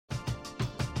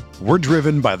We're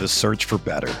driven by the search for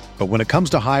better. But when it comes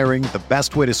to hiring, the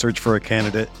best way to search for a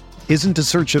candidate isn't to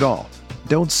search at all.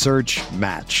 Don't search,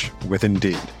 match with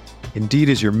Indeed. Indeed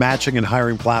is your matching and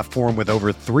hiring platform with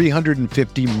over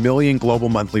 350 million global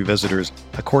monthly visitors,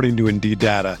 according to Indeed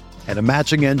data, and a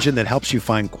matching engine that helps you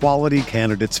find quality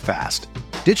candidates fast.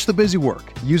 Ditch the busy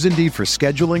work. Use Indeed for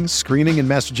scheduling, screening, and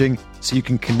messaging so you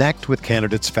can connect with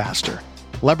candidates faster.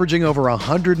 Leveraging over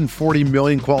 140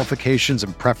 million qualifications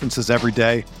and preferences every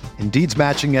day, Indeed's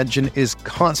matching engine is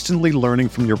constantly learning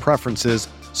from your preferences,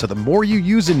 so the more you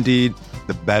use Indeed,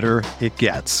 the better it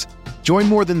gets. Join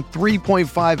more than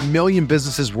 3.5 million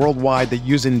businesses worldwide that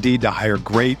use Indeed to hire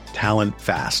great talent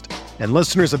fast. And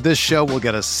listeners of this show will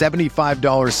get a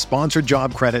 $75 sponsored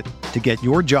job credit to get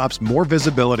your jobs more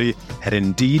visibility at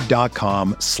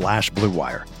Indeed.com/Blue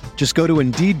Wire. Just go to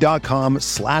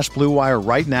Indeed.com/Blue Wire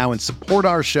right now and support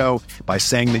our show by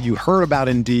saying that you heard about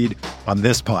Indeed on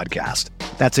this podcast.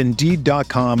 That's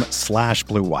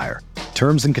Indeed.com/Blue Wire.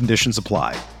 Terms and conditions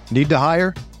apply. Need to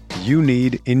hire? You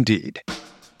need Indeed.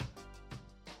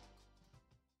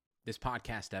 This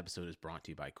podcast episode is brought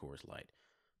to you by Coors Light.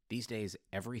 These days,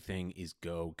 everything is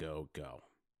go, go, go.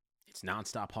 It's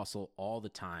nonstop hustle all the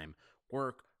time.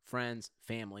 Work, friends,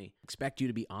 family, expect you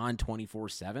to be on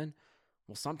 24/7.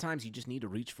 Well, sometimes you just need to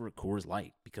reach for a Coors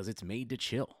Light because it's made to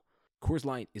chill. Coors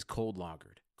Light is cold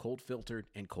lagered, cold filtered,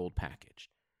 and cold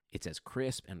packaged. It's as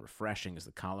crisp and refreshing as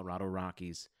the Colorado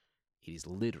Rockies. It is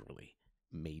literally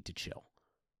made to chill.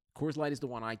 Coors Light is the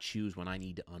one I choose when I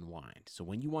need to unwind. So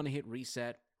when you want to hit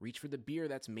reset, reach for the beer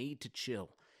that's made to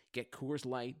chill. Get Coors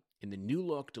Light in the new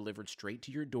look delivered straight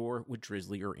to your door with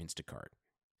Drizzly or Instacart.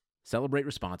 Celebrate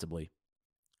responsibly.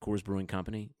 Coors Brewing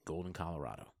Company, Golden,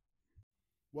 Colorado.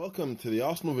 Welcome to the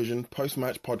Arsenal Vision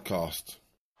post-match podcast.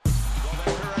 Perez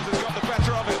has got the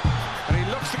better of it, and he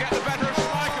looks to get the better of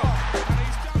Schmeichel, and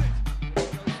he's done it.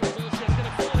 Is going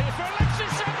to fall here for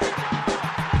Alexis Henry,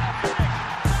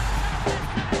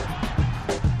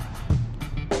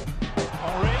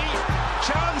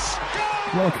 chance,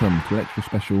 goal! Welcome to an extra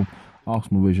special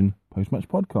Arsenal Vision post-match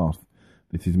podcast.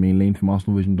 This is me, Liam, from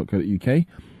arsenalvision.co.uk.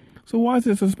 So why is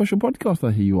this a special podcast,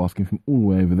 I hear you asking, from all the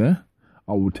way over there?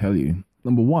 I will tell you.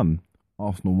 Number one,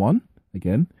 Arsenal won,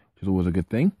 again, which is always a good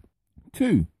thing.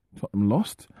 2, Tottenham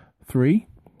lost. 3,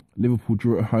 Liverpool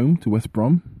drew at home to West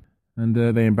Brom, and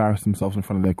they embarrassed themselves in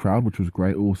front of their crowd, which was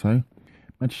great also.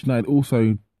 Manchester United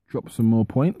also dropped some more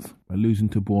points by losing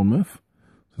to Bournemouth,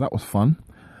 so that was fun.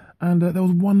 And there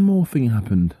was one more thing that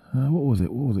happened. What was it?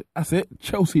 That's it.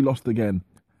 Chelsea lost again.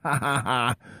 Ha ha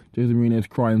ha. Jose Mourinho's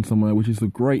crying somewhere, which is a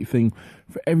great thing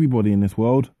for everybody in this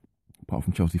world, apart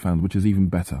from Chelsea fans, which is even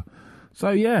better.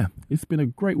 So yeah, it's been a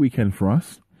great weekend for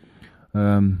us.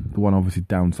 The one obviously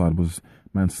downside was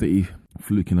Man City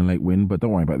fluking a late win, but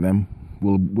don't worry about them.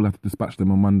 We'll have to dispatch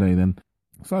them on Monday then.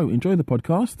 So enjoy the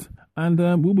podcast, and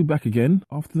we'll be back again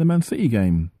after the Man City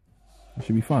game. It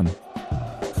should be fun.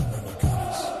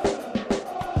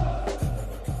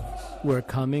 We're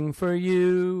coming for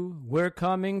you. We're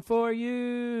coming for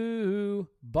you.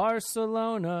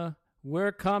 Barcelona,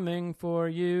 we're coming for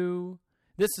you.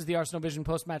 This is the Arsenal Vision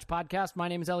Post-Match Podcast. My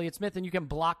name is Elliot Smith, and you can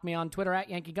block me on Twitter at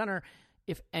Yankee Gunner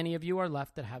if any of you are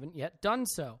left that haven't yet done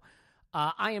so.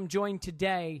 I am joined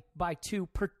today by two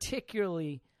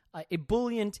particularly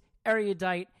ebullient,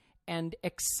 erudite, and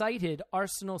excited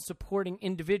Arsenal-supporting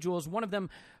individuals. One of them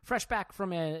fresh back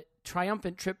from a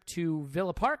triumphant trip to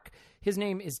Villa Park. His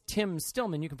name is Tim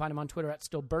Stillman. You can find him on Twitter at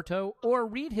Stillberto, or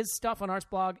read his stuff on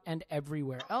Arseblog and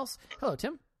everywhere else. Hello,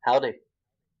 Tim. Howdy.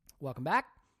 Welcome back.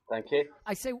 Thank you.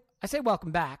 I say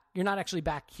welcome back. You're not actually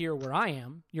back here where I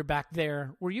am. You're back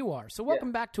there where you are. So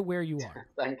welcome back to where you are.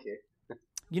 Thank you.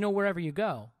 You know, wherever you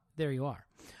go, there you are.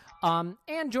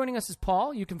 And joining us is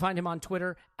Paul. You can find him on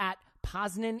Twitter at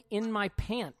Poznan in my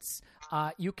pants.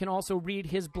 You can also read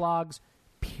his blogs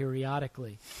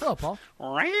periodically. Hello, Paul.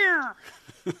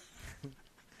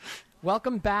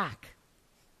 Welcome back.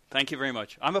 Thank you very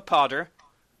much. I'm a podder,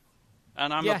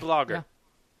 and I'm a blogger. Yeah.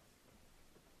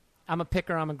 I'm a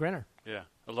picker, I'm a grinner. Yeah,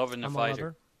 a lover and a I'm fighter. A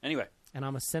lover, anyway. And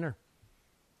I'm a sinner.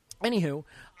 Anywho,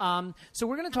 so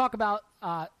we're going to talk about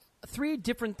 3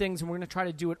 different things, and we're going to try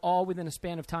to do it all within a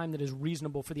span of time that is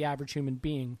reasonable for the average human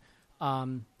being.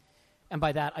 And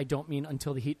by that, I don't mean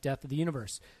until the heat death of the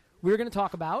universe. We're going to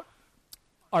talk about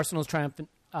Arsenal's triumphant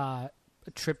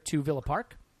trip to Villa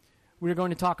Park. We're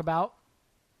going to talk about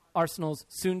Arsenal's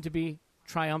soon-to-be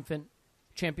triumphant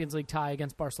Champions League tie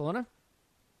against Barcelona.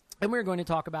 And we're going to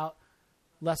talk about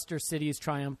Leicester City's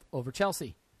triumph over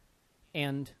Chelsea,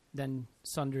 and then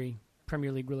sundry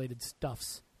Premier League-related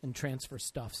stuffs and transfer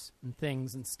stuffs and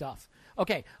things and stuff.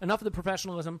 Okay, enough of the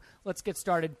professionalism. Let's get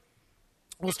started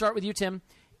We'll start with you, Tim.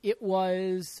 It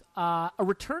was a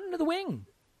return to the wing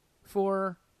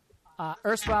for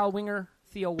erstwhile winger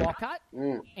Theo Walcott,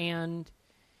 and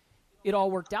it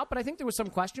all worked out. But I think there was some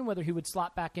question whether he would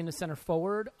slot back into center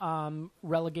forward,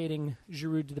 relegating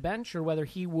Giroud to the bench, or whether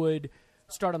he would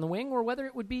start on the wing, or whether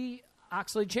it would be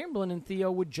Oxlade-Chamberlain and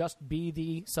Theo would just be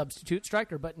the substitute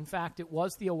striker. But in fact, it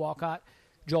was Theo Walcott,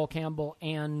 Joel Campbell,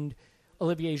 and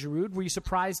Olivier Giroud. Were you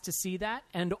surprised to see that?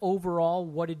 And overall,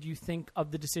 what did you think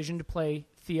of the decision to play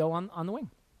Theo on the wing?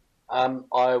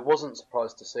 I wasn't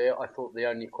surprised to see it. I thought the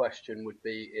only question would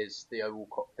be, is Theo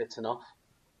Walcott fit enough?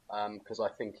 Because I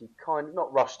think he kind of,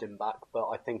 not rushed him back, but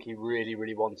I think he really,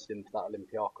 really wanted him for that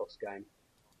Olympiacos game.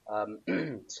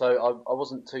 So I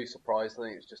wasn't too surprised. I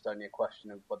think it's just only a question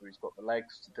of whether he's got the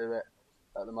legs to do it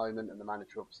at the moment, and the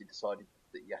manager obviously decided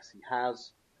that yes, he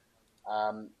has.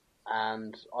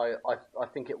 And I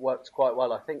think it worked quite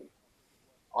well. I think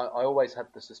I always had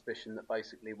the suspicion that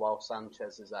basically while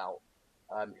Sanchez is out,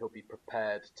 he'll be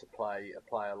prepared to play a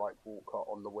player like Walcott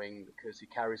on the wing because he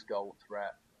carries goal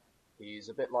threat. He's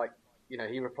a bit like,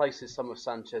 he replaces some of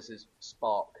Sanchez's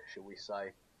spark, shall we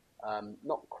say.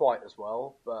 Not quite as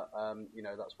well, but,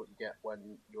 that's what you get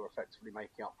when you're effectively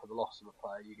making up for the loss of a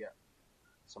player. You get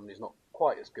somebody who's not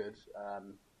quite as good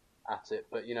at it.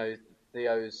 But,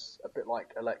 Theo's a bit like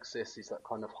Alexis. He's that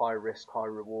kind of high-risk,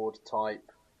 high-reward type.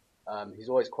 He's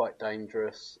always quite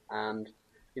dangerous. And,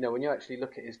 when you actually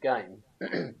look at his game,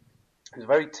 it's a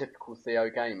very typical Theo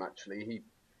game, actually.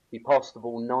 He passed the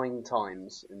ball 9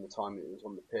 times in the time it was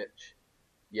on the pitch,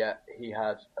 yet he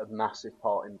had a massive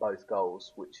part in both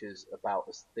goals, which is about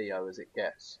as Theo as it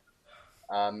gets.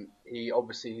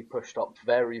 He pushed up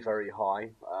very, very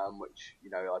high, which,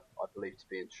 I believe to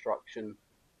be instruction.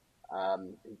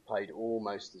 He played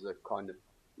almost as a kind of,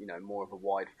 more of a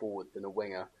wide forward than a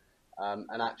winger.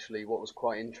 And actually what was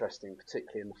quite interesting,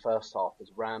 particularly in the first half,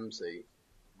 was Ramsey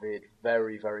veered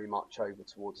very, very much over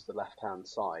towards the left-hand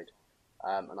side.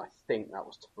 And I think that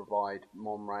was to provide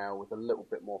Monreal with a little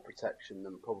bit more protection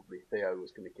than probably Theo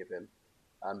was going to give him.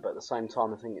 But at the same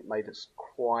time, I think it made us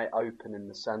quite open in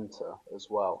the centre as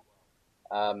well.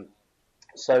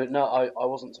 So no, I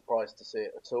wasn't surprised to see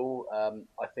it at all.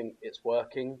 I think it's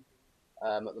working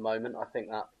at the moment. I think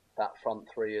that front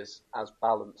three is as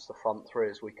balanced a front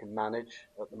three as we can manage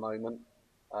at the moment,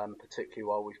 particularly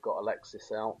while we've got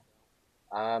Alexis out.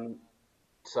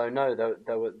 So no,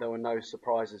 there were no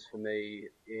surprises for me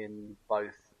in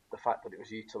both the fact that it was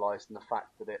utilised and the fact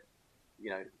that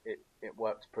it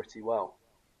worked pretty well.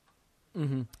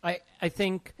 Mm-hmm. I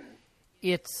think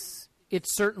it's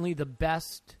certainly the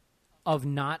best of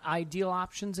not ideal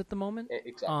options at the moment.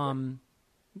 Exactly.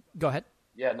 Go ahead.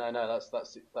 Yeah, no,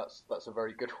 that's a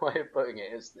very good way of putting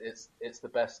it. It's the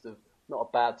best of not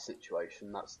a bad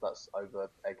situation. That's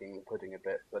over egging the pudding a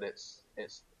bit, but it's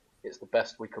the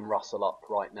best we can rustle up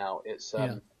right now. It's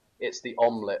the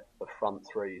omelette of front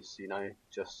threes.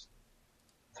 Just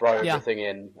throw everything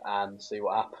in and see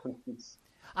what happens.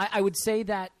 I would say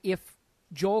that if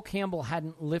Joel Campbell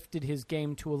hadn't lifted his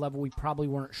game to a level we probably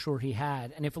weren't sure he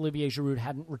had, and if Olivier Giroud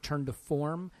hadn't returned to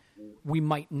form, we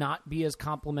might not be as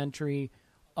complimentary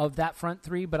of that front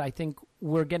three. But I think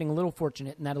we're getting a little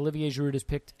fortunate in that Olivier Giroud has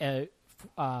picked a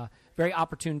very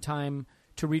opportune time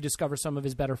to rediscover some of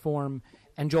his better form,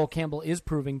 and Joel Campbell is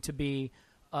proving to be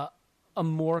a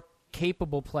more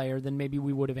capable player than maybe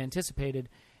we would have anticipated,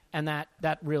 and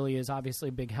that really is obviously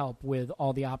a big help with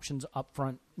all the options up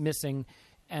front missing,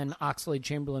 and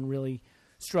Oxlade-Chamberlain really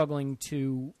struggling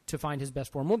to find his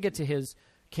best form. We'll get to his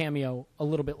cameo a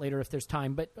little bit later if there's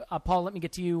time, but Paul, let me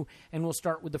get to you, and we'll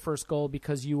start with the first goal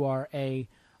because you are a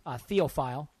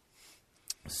Theophile.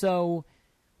 So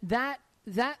that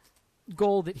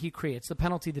goal that he creates, the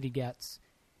penalty that he gets,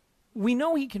 we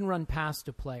know he can run past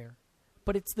a player,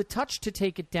 but it's the touch to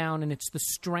take it down, and it's the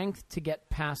strength to get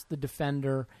past the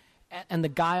defender, and the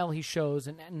guile he shows,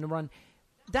 and the run.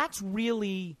 That's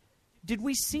really... Did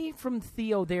we see from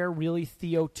Theo there really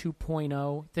Theo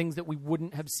 2.0, things that we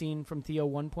wouldn't have seen from Theo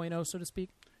 1.0, so to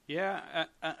speak? Yeah,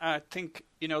 I think,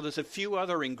 there's a few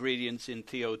other ingredients in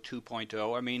Theo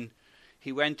 2.0. I mean,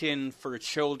 he went in for a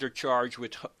shoulder charge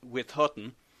with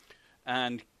Hutton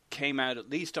and came out at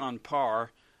least on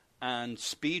par, and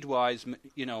speed-wise,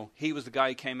 he was the guy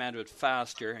who came out of it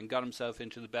faster and got himself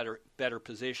into the better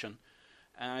position.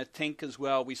 And I think as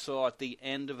well we saw at the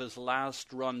end of his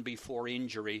last run before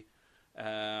injury,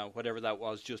 whatever that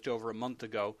was, just over a month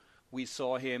ago, we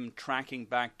saw him tracking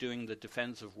back, doing the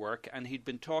defensive work, and he'd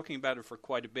been talking about it for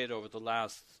quite a bit over the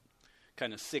last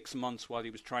kind of 6 months while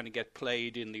he was trying to get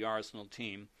played in the Arsenal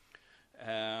team.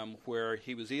 where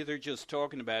he was either just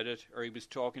talking about it or he was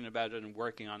talking about it and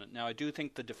working on it. Now, I do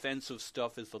think the defensive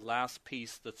stuff is the last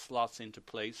piece that slots into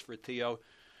place for Theo.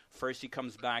 First, he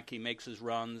comes back, he makes his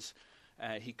runs,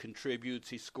 he contributes,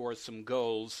 he scores some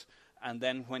goals, and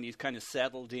then when he's kind of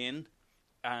settled in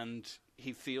and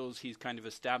he feels he's kind of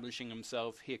establishing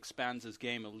himself, he expands his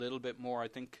game a little bit more. I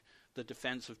think the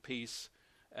defensive piece,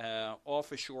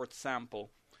 off a short sample,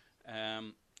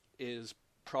 is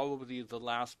probably the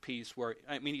last piece where,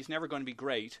 I mean, he's never going to be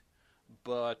great,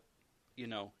 but, you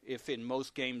know, if in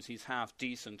most games he's half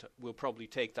decent, we'll probably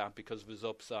take that because of his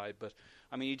upside. But,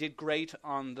 I mean, he did great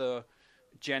on the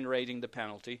generating the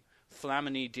penalty.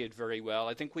 Flamini did very well.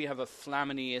 I think we have a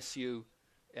Flamini issue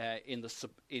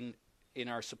in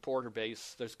our supporter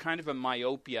base. There's kind of a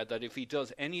myopia that if he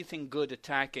does anything good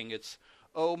attacking, it's,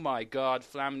 oh my God,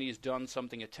 Flamini's done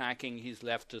something attacking, he's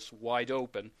left us wide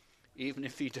open. Even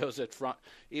if he does it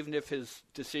even if his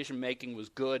decision making was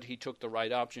good, he took the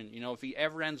right option. You know, if he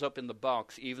ever ends up in the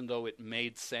box, even though it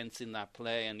made sense in that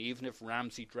play, and even if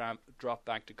Ramsey dropped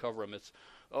back to cover him, it's,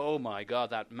 oh my God,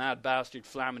 that mad bastard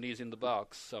Flamini's in the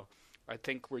box. So I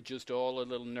think we're just all a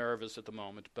little nervous at the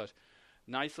moment. But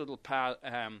nice little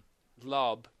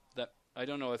lob that I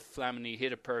don't know if Flamini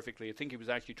hit it perfectly. I think he was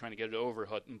actually trying to get it over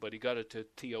Hutton, but he got it to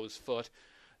Theo's foot.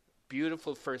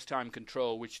 Beautiful first-time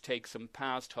control, which takes him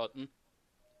past Hutton.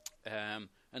 And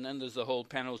then there's the whole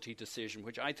penalty decision,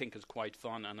 which I think is quite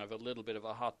fun, and I have a little bit of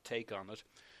a hot take on it,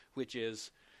 which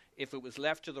is if it was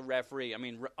left to the referee, I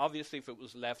mean, obviously if it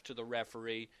was left to the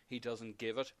referee, he doesn't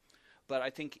give it. But I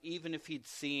think even if he'd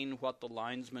seen what the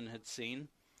linesman had seen,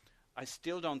 I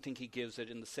still don't think he gives it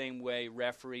in the same way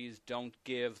referees don't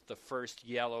give the first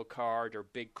yellow card or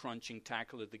big crunching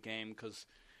tackle of the game, because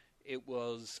it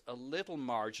was a little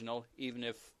marginal, even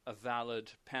if a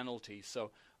valid penalty. So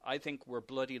I think we're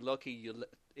bloody lucky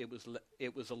it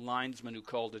was a linesman who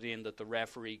called it in that the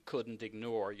referee couldn't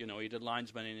ignore. You know, he had a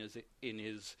linesman in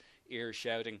his ear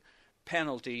shouting,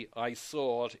 "Penalty! I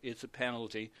saw it. It's a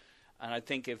penalty." And I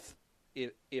think if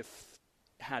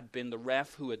had been the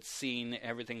ref who had seen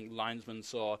everything linesman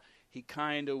saw, he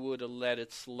kind of would have let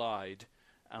it slide,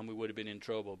 and we would have been in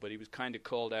trouble. But he was kind of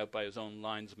called out by his own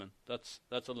linesman. That's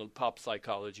a little pop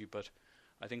psychology, but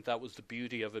I think that was the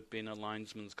beauty of it being a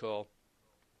linesman's call.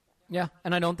 Yeah,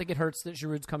 and I don't think it hurts that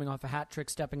Giroud's coming off a hat trick,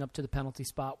 stepping up to the penalty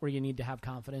spot where you need to have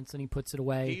confidence, and he puts it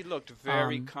away. He looked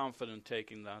very confident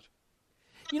taking that.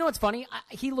 You know what's funny?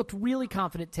 He looked really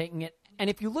confident taking it, and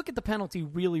if you look at the penalty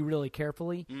really, really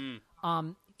carefully,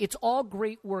 it's all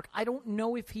great work. I don't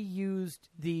know if he used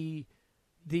the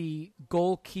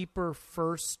goalkeeper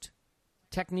first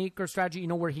technique or strategy, you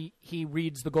know, where he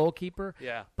reads the goalkeeper.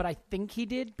 Yeah. But I think he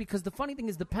did, because the funny thing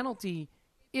is the penalty,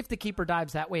 if the keeper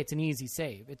dives that way, it's an easy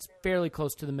save. It's fairly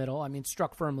close to the middle. I mean,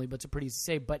 struck firmly, but it's a pretty easy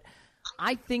save. But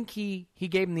I think he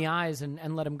gave him the eyes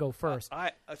and let him go first.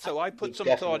 I put some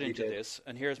thought into this,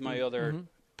 and here's my other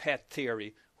pet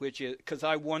theory, which is, because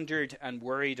I wondered and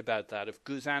worried about that. If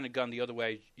Guzan had gone the other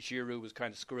way, Giroud was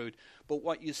kind of screwed. But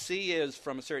what you see is,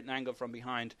 from a certain angle from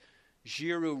behind,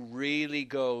 Giroud really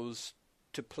goes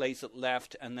to place it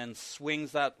left and then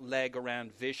swings that leg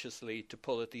around viciously to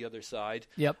pull it the other side.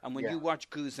 Yep. And when you watch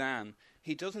Guzan,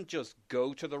 he doesn't just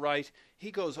go to the right. He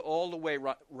goes all the way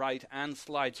right and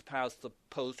slides past the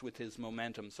post with his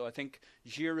momentum. So I think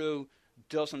Giroud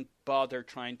doesn't bother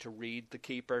trying to read the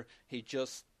keeper. He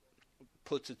just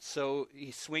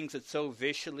he swings it so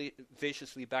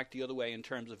viciously back the other way in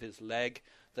terms of his leg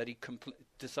that he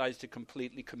decides to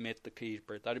completely commit the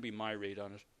keeper. That'd be my read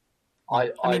on it.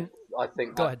 I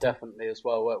think that definitely as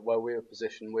well, where we were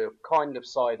positioned, we were kind of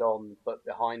side on, but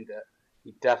behind it,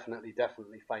 he definitely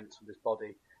feints with his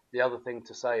body. The other thing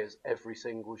to say is every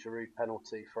single Giroud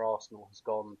penalty for Arsenal has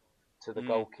gone to the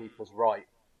goalkeeper's right,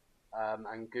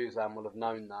 and Guzan will have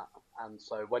known that. And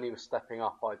so when he was stepping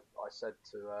up, I said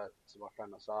to my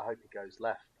friend, I said, I hope he goes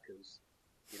left, because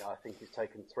I think he's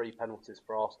taken 3 penalties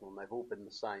for Arsenal, and they've all been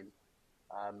the same.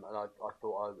 And I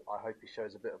thought, I hope he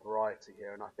shows a bit of variety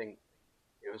here, and I think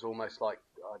it was almost like,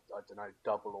 I don't know,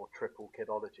 double or triple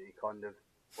kidology, kind of,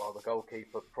 well, the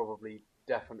goalkeeper probably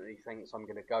definitely thinks I'm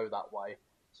going to go that way,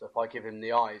 so if I give him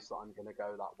the eyes that I'm going to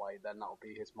go that way, then that'll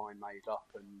be his mind made up,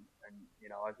 and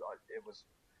it was,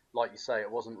 like you say, it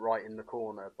wasn't right in the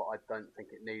corner, but I don't think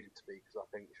it needed to be, because I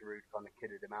think Giroud kind of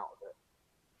kidded him out of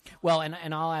it. Well,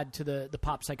 and I'll add to the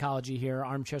pop psychology here,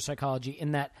 armchair psychology,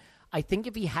 in that I think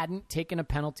if he hadn't taken a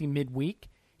penalty midweek,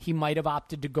 he might have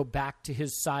opted to go back to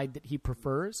his side that he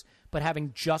prefers. But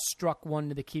having just struck one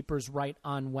to the keeper's right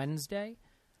on Wednesday,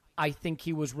 I think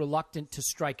he was reluctant to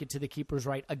strike it to the keeper's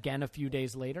right again a few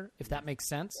days later, if that makes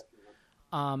sense.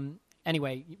 And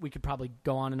Anyway, we could probably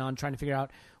go on and on trying to figure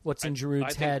out what's in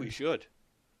Giroud's head. I think we should.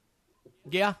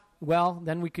 Yeah, well,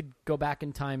 then we could go back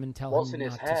in time and tell What's him in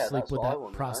his not hair? to sleep That's with what I that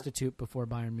wanna prostitute before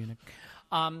Bayern Munich.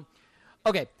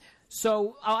 Okay,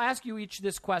 so I'll ask you each.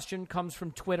 This question comes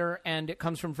from Twitter, and it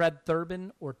comes from Fred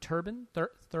Thurbin or Turbin.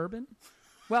 Thurbin?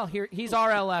 Well, he's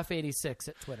RLF86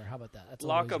 at Twitter. How about that? That's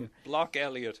Block him. Block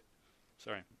Elliot.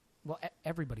 Sorry. Well,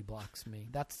 everybody blocks me.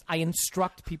 I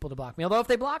instruct people to block me. Although if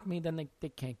they block me, then they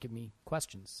can't give me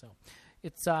questions. So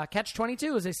it's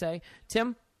catch-22, as they say.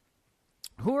 Tim,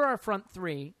 who are our front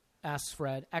three, asks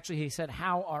Fred. Actually, he said,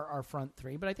 how are our front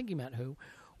three? But I think he meant who.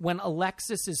 When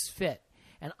Alexis is fit.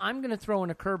 And I'm going to throw in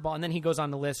a curveball. And then he goes on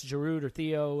the list. Giroud or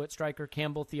Theo at striker.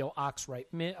 Campbell, Theo, Ox, right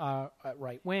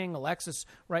wing. Alexis,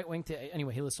 right wing.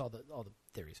 Anyway, he lists all the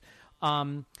theories.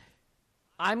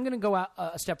 I'm going to go out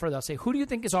a step further. I'll say, who do you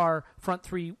think is our front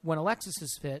three when Alexis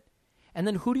is fit? And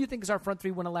then who do you think is our front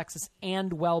three when Alexis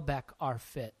and Welbeck are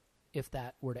fit, if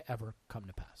that were to ever come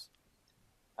to pass?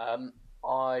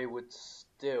 I would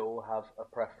still have a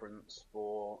preference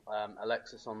for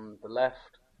Alexis on the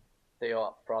left, Theo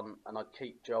up front, and I'd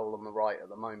keep Joel on the right at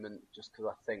the moment, just because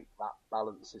I think that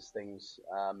balances things.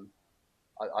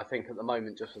 I think at the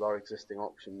moment, just with our existing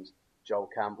options, Joel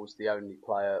Campbell's the only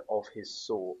player of his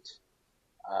sort.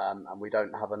 And we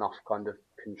don't have enough kind of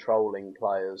controlling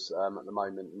players at the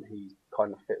moment, and he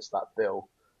kind of fits that bill.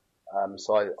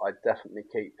 So I definitely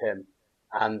keep him.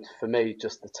 And for me,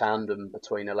 just the tandem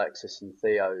between Alexis and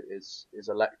Theo is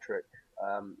electric,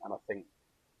 and I think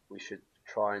we should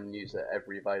try and use it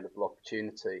every available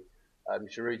opportunity.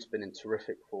 Giroud's been in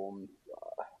terrific form.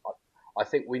 I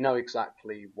think we know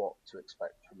exactly what to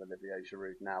expect from Olivier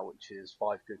Giroud now, which is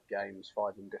 5 good games,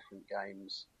 5 indifferent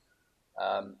games.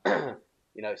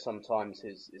 Sometimes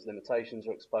his limitations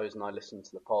are exposed, and I listened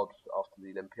to the pod after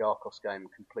the Olympiacos game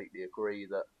and completely agree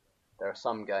that there are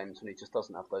some games when he just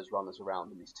doesn't have those runners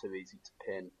around him. He's too easy to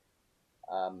pin.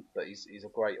 But he's a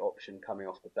great option coming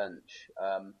off the bench.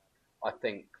 I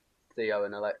think Theo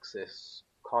and Alexis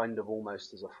kind of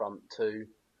almost as a front two.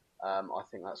 I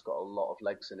think that's got a lot of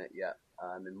legs in it yet,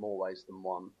 in more ways than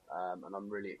one. And I'm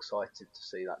really excited to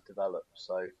see that develop.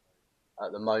 So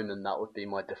at the moment, that would be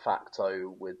my de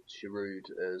facto, with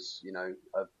Giroud as,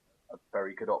 a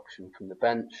very good option from the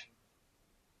bench.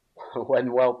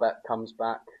 When Welbeck comes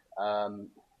back,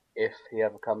 if he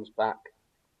ever comes back.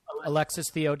 Alexis,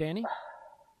 Theo, Danny?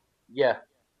 Yeah,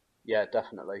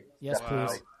 definitely. Yes,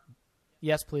 definitely. please.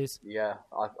 Yes, please. Yeah,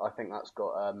 I think that's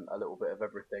got a little bit of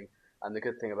everything. And the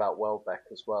good thing about Welbeck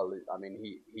as well, I mean,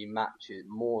 he matches,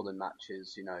 more than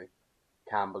matches,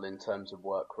 Campbell in terms of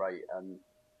work rate and,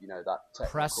 that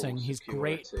technical pressing. security. He's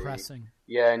great pressing.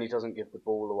 Yeah, and he doesn't give the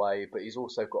ball away, but he's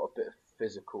also got a bit of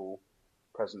physical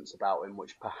presence about him,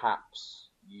 which perhaps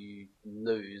you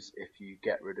lose if you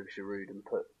get rid of Giroud and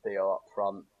put Theo up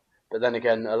front. But then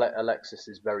again, Alexis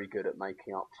is very good at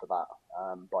making up for that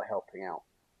by helping out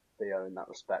Theo in that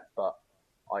respect. But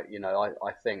I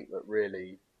think that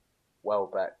really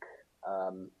Welbeck,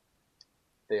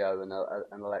 Theo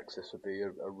and Alexis would be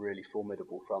a really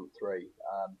formidable front three.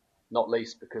 Not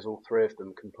least because all three of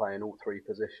them can play in all three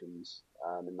positions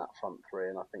in that front three,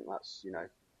 and I think that's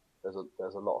there's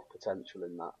a lot of potential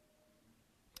in that.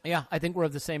 Yeah, I think we're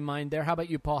of the same mind there. How about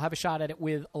you, Paul? Have a shot at it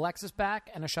with Alexis back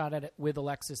and a shot at it with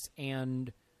Alexis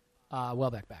and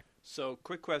Welbeck back. So,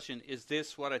 quick question. Is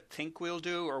this what I think we'll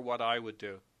do or what I would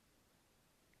do?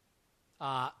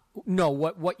 No,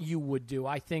 what you would do.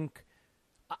 I think,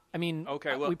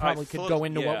 okay, well, we probably could go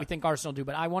into what we think Arsenal do,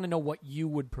 but I want to know what you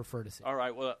would prefer to see. All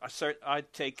right, well,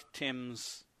 I'd take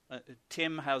Tim's.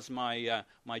 Tim has my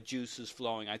juices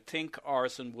flowing. I think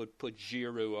Arsene would put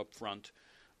Giroud up front,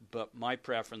 but my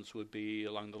preference would be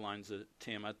along the lines of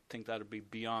Tim. I think that would be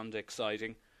beyond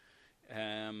exciting.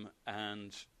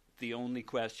 And the only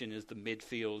question is the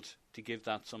midfield to give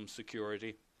that some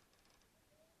security.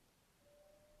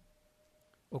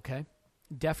 Okay.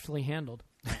 Deftly handled.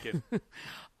 Thank you.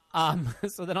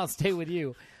 So then I'll stay with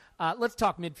you. Let's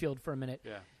talk midfield for a minute.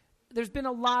 Yeah. There's been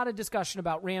a lot of discussion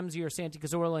about Ramsey or Santi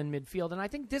Cazorla in midfield, and I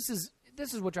think this is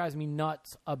what drives me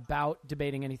nuts about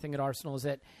debating anything at Arsenal, is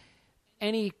that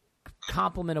any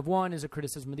compliment of one is a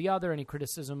criticism of the other, any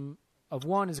criticism of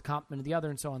one is a compliment of the other,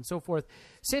 and so on and so forth.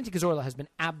 Santi Cazorla has been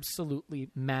absolutely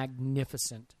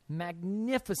magnificent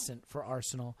for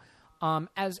Arsenal,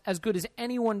 as good as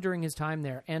anyone during his time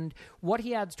there. And what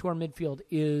he adds to our midfield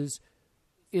is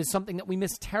something that we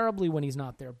miss terribly when he's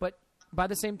not there. But by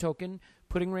the same token,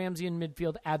 putting Ramsey in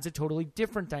midfield adds a totally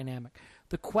different dynamic.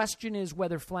 The question is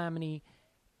whether Flamini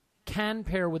can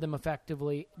pair with him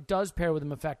effectively, does pair with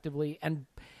him effectively,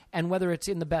 and whether it's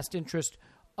in the best interest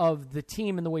of the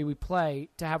team and the way we play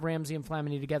to have Ramsey and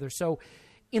Flamini together. So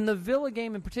in the Villa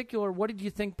game in particular, what did you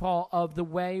think, Paul, of the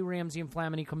way Ramsey and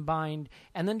Flamini combined?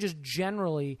 And then just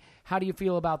generally, how do you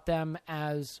feel about them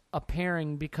as a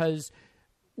pairing? Because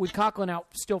with Coughlin out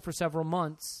still for several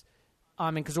months,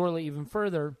 and Cazorla even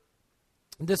further,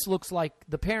 this looks like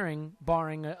the pairing,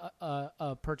 barring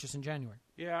a purchase in January.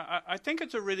 Yeah, I think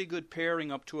it's a really good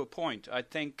pairing up to a point. I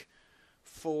think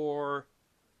for,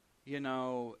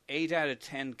 8 out of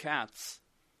 10 cats,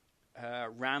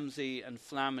 Ramsey and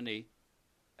Flamini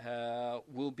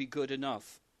will be good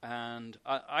enough. And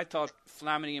I thought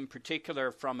Flamini in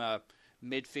particular, from a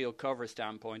midfield cover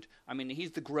standpoint, I mean,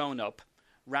 he's the grown-up.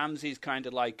 Ramsey's kind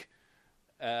of like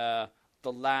the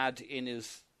lad in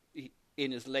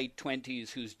his late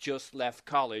 20s who's just left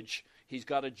college. He's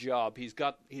got a job. He's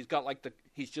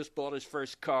just bought his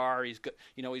first car.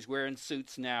 He's wearing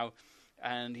suits now,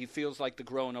 and he feels like the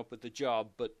grown up with the job,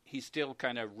 but he's still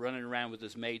kind of running around with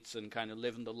his mates and kind of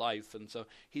living the life. And so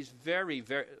he's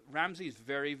Ramsey's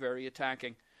very, very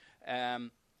attacking.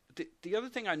 The other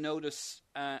thing I noticed,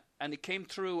 and it came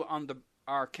through on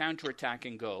our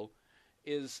counter-attacking goal,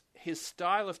 is his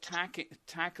style of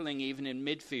tackling even in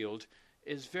midfield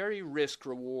is very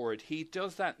risk-reward. He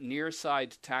does that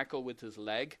near-side tackle with his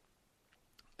leg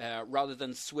rather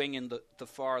than swinging the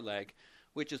far leg,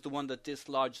 which is the one that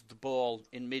dislodged the ball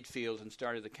in midfield and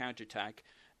started the counter-attack.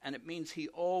 And it means he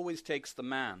always takes the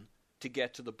man to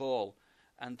get to the ball.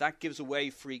 And that gives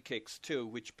away free kicks too,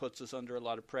 which puts us under a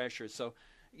lot of pressure. So,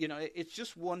 it's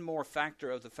just one more factor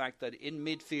of the fact that in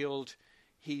midfield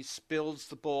he spills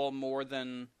the ball more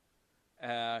than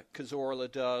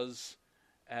Cazorla does.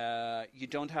 You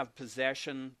don't have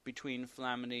possession between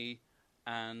Flamini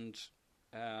and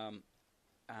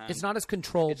it's not as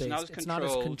control-based. It's not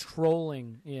as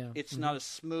controlling. Yeah, it's not as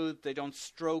smooth. They don't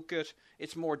stroke it.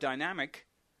 It's more dynamic.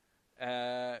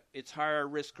 It's higher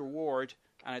risk-reward,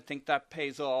 and I think that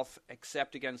pays off,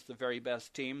 except against the very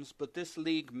best teams. But this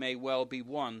league may well be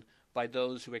won by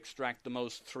those who extract the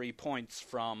most 3 points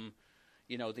from,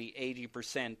 the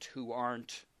 80% who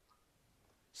aren't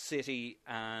City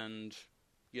and,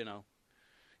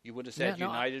 you would have said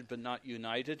United, but not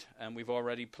United. And we've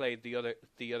already played the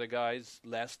other guys,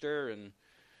 Leicester, and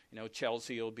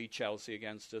Chelsea will beat Chelsea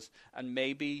against us. And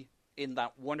maybe in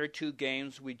that 1 or 2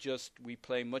 games we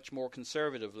play much more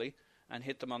conservatively and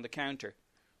hit them on the counter.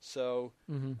 So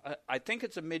I think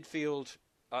it's a midfield.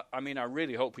 I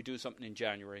really hope we do something in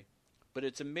January, but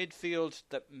it's a midfield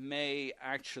that may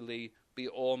actually be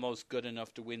almost good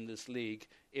enough to win this league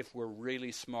if we're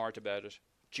really smart about it.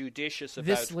 Judicious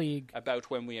about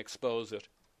when we expose it.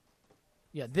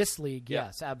 Yeah, this league,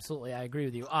 yes, absolutely. I agree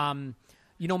with you.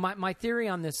 My theory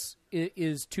on this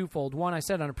is twofold. One, I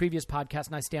said on a previous podcast,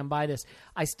 and I stand by this,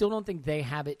 I still don't think they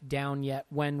have it down yet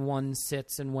when one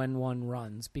sits and when one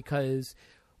runs, because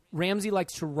Ramsey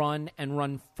likes to run and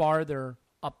run farther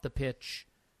up the pitch,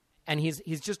 and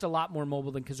he's just a lot more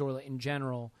mobile than Cazorla in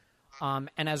general. And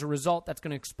as a result, that's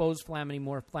going to expose Flamini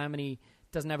more. Flamini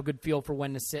doesn't have a good feel for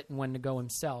when to sit and when to go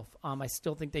himself. I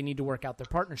still think they need to work out their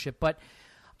partnership. But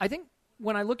I think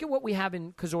when I look at what we have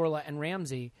in Cazorla and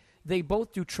Ramsey, they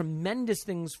both do tremendous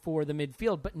things for the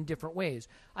midfield, but in different ways.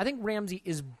 I think Ramsey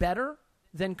is better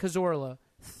than Cazorla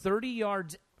 30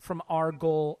 yards from our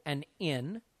goal and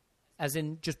in, as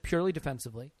in just purely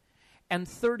defensively, and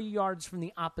 30 yards from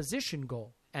the opposition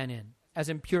goal and in, as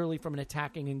in purely from an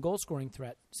attacking and goal-scoring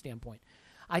threat standpoint.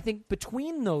 I think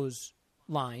between those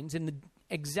lines, in the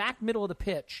exact middle of the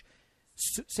pitch,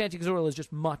 Santi Cazorla is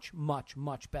just much, much,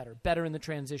 much better. Better in the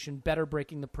transition, better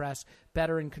breaking the press,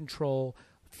 better in control,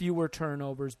 fewer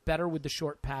turnovers, better with the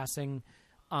short passing,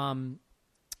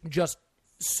 just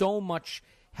so much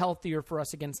healthier for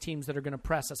us against teams that are going to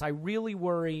press us. I really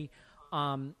worry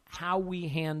how we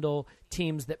handle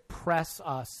teams that press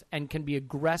us and can be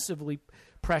aggressively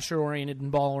pressure-oriented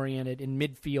and ball-oriented in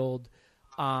midfield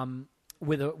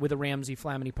with a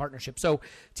Ramsey-Flamini partnership. So,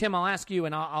 Tim, I'll ask you,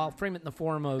 and I'll frame it in the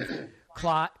form of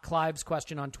Clive's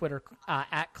question on Twitter,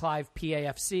 at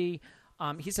ClivePAFC.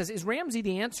 He says, is Ramsey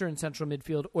the answer in central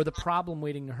midfield or the problem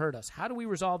waiting to hurt us? How do we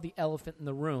resolve the elephant in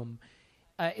the room?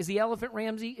 Is the elephant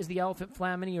Ramsey? Is the elephant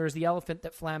Flamini? Or is the elephant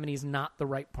that Flamini is not the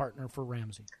right partner for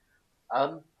Ramsey?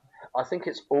 I think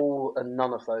it's all and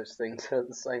none of those things at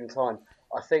the same time.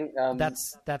 I think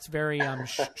that's very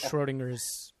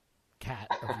Schrodinger's cat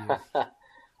of you.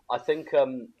 I think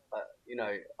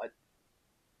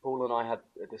Paul and I had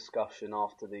a discussion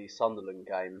after the Sunderland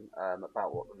game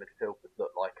about what the midfield would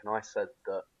look like, and I said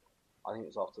that, I think it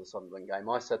was after the Sunderland game,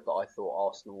 I said that I thought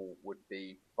Arsenal would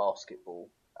be basketball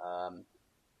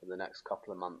for the next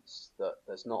couple of months, that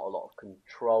there's not a lot of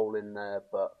control in there,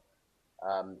 but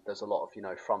there's a lot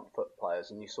of front foot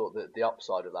players, and you saw that the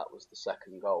upside of that was the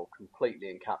second goal completely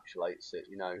encapsulates it.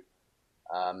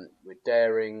 With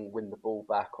daring, win the ball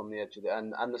back on the edge of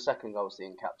and the second goal is the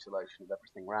encapsulation of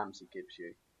everything Ramsey gives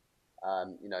you.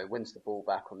 Wins the ball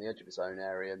back on the edge of his own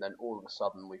area, and then all of a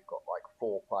sudden we've got like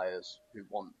 4 players who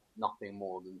want nothing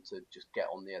more than to just get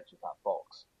on the edge of that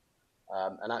box.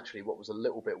 And actually, what was a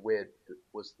little bit weird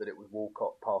was that it was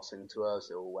Walcott passing to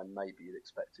Ozil when maybe you'd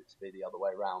expect it to be the other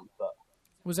way around. But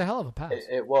it was a hell of a pass.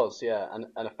 It was, yeah. And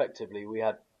effectively, we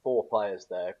had 4 players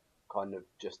there kind of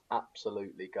just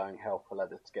absolutely going hell for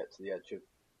leather to get to the edge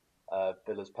of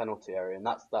Villa's penalty area. And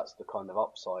that's the kind of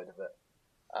upside of it.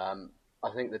 I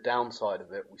think the downside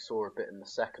of it, we saw a bit in the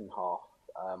second half,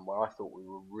 where I thought we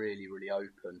were really, really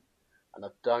open. And I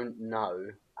don't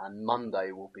know, and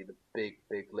Monday will be the big,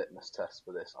 big litmus test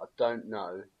for this. I don't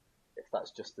know if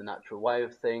that's just the natural way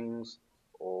of things,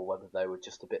 or whether they were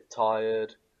just a bit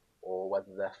tired, or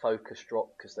whether their focus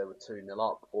dropped because they were 2-0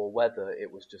 up, or whether it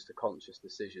was just a conscious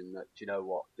decision that, do you know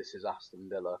what, this is Aston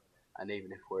Villa, and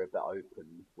even if we're a bit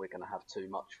open, we're going to have too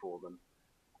much for them.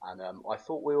 And I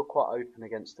thought we were quite open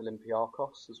against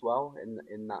Olympiacos as well,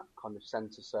 in that kind of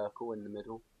centre circle in the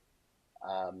middle.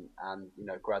 And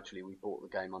gradually we brought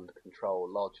the game under control,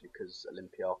 largely because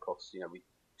Olympiacos, we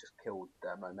just killed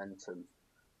their momentum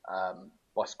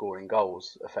by scoring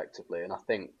goals effectively. And I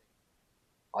think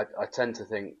I tend to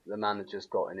think the manager's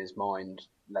got in his mind,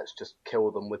 let's just kill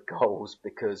them with goals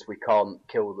because we can't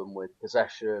kill them with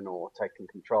possession or taking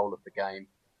control of the game.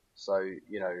 So,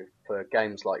 for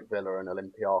games like Villa and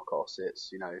Olympiacos,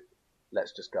 it's,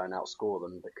 let's just go and outscore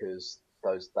them because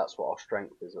that's what our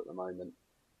strength is at the moment.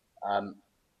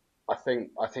 I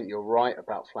think you're right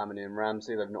about Flamini and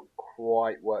Ramsey. They've not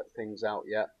quite worked things out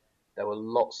yet. There were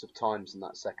lots of times in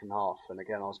that second half, and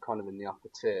again, I was kind of in the upper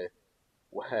tier,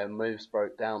 where moves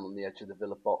broke down on the edge of the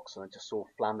Villa box, and I just saw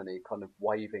Flamini kind of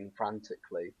waving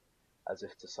frantically, as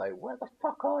if to say, "Where the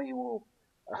fuck are you all?"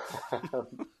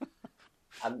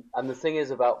 And the thing is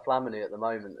about Flamini at the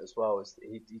moment as well is that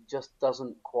he just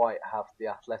doesn't quite have the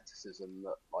athleticism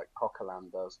that like Coquelin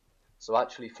does. So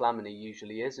actually, Flamini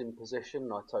usually is in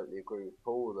position. I totally agree with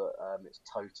Paul that it's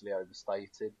totally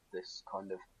overstated, this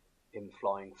kind of him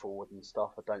flying forward and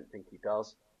stuff. I don't think he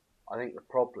does. I think the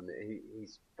problem,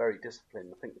 he's very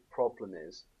disciplined. I think the problem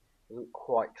is he doesn't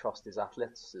quite trust his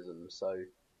athleticism. So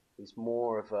he's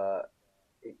more of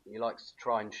he likes to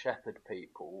try and shepherd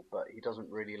people, but he doesn't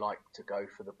really like to go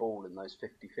for the ball in those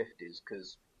 50-50s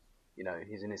because,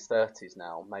 he's in his 30s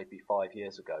now. Maybe 5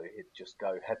 years ago, he'd just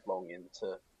go headlong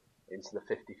into the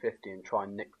 50-50 and try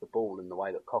and nick the ball in the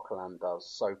way that Coquelin does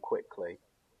so quickly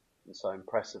and so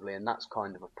impressively. And that's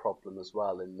kind of a problem as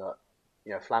well in that,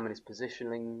 Flamini's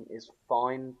positioning is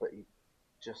fine, but he's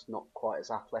just not quite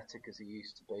as athletic as he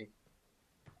used to be.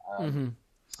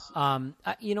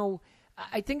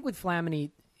 I think with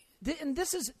Flamini, and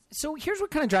this is, so here's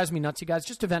what kind of drives me nuts, you guys,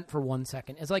 just to vent for 1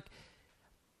 second. It's like,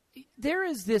 there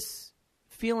is this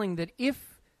feeling that if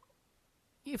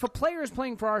a player is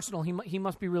playing for Arsenal, he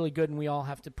must be really good and we all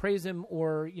have to praise him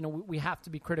or, we have to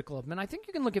be critical of him. And I think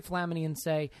you can look at Flamini and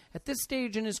say, at this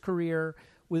stage in his career,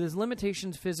 with his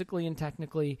limitations physically and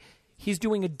technically, he's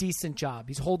doing a decent job.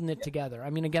 He's holding it together. I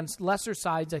mean, against lesser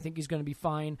sides, I think he's going to be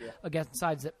fine. Yeah. Against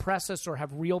sides that press us or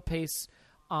have real pace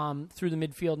through the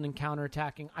midfield and in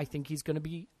counterattacking, I think he's going to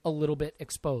be a little bit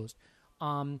exposed.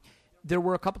 There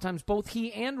were a couple times, both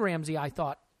he and Ramsey, I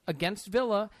thought, against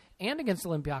Villa and against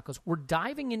Olympiacos, were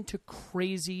diving into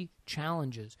crazy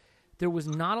challenges. There was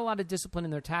not a lot of discipline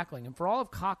in their tackling. And for all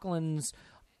of Coquelin's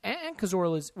and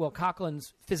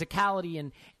Coquelin's physicality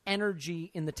and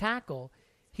energy in the tackle,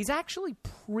 he's actually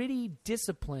pretty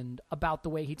disciplined about the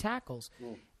way he tackles.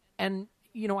 And,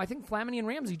 I think Flamini and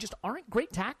Ramsey just aren't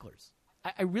great tacklers.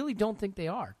 I really don't think they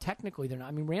are. Technically, they're not.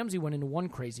 I mean, Ramsey went into one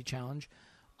crazy challenge,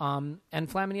 and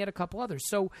Flamini had a couple others.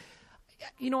 So,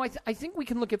 I think we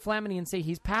can look at Flamini and say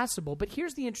he's passable. But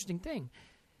here's the interesting thing.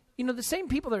 The same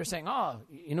people that are saying,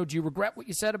 do you regret what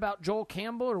you said about Joel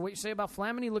Campbell or what you say about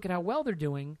Flamini? Look at how well they're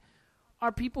doing.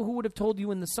 Are people who would have told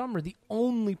you in the summer the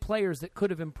only players that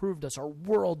could have improved us are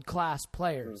world-class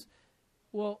players.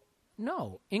 Well,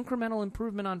 no. Incremental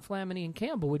improvement on Flamini and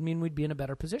Campbell would mean we'd be in a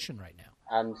better position right now.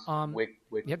 And we're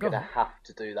going to have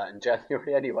to do that in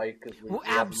January anyway because we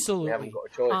haven't got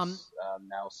a choice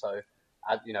now. So,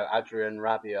 Adrien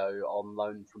Rabiot on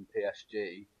loan from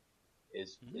PSG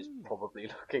is probably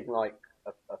looking like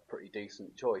a pretty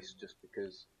decent choice just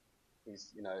because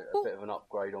he's a bit of an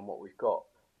upgrade on what we've got.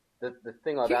 The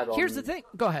thing I'd add on. Here's the thing.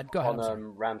 Go ahead.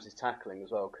 On Ramsey's tackling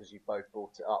as well because you both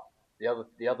brought it up.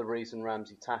 The other reason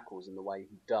Ramsey tackles in the way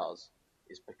he does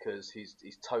is because he's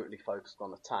totally focused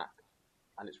on attack.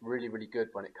 and it's really, really good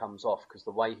when it comes off because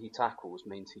the way he tackles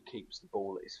means he keeps the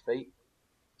ball at his feet.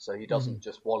 So he doesn't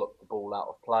just wallop the ball out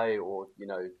of play or,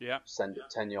 send it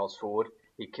 10 yards forward.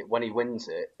 When he wins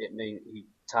it, it means he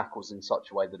tackles in such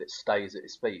a way that it stays at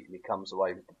his feet and he comes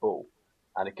away with the ball.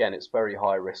 And again, it's very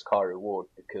high risk, high reward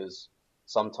because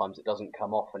sometimes it doesn't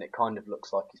come off and it kind of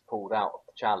looks like he's pulled out of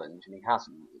the challenge and he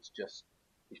hasn't. It's just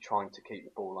he's trying to keep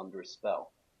the ball under his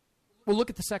spell. Well, look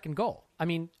at the second goal. I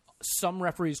mean, some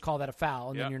referees call that a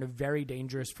foul and then you're in a very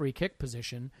dangerous free kick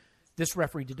position. This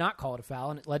referee did not call it a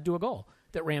foul and it led to a goal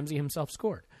that Ramsey himself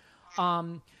scored.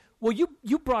 Well,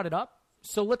 you brought it up,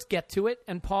 so let's get to it.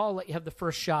 And Paul, I'll let you have the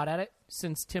first shot at it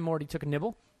since Tim already took a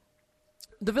nibble.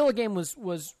 The Villa game was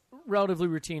relatively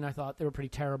routine, I thought. They were pretty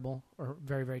terrible, or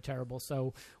very, very terrible.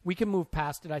 So we can move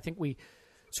past it. I think we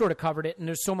sort of covered it, and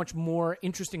there's so much more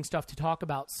interesting stuff to talk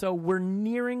about. So we're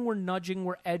nudging,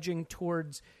 we're edging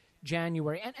towards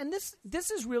January. And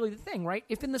this is really the thing, right?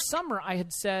 If in the summer I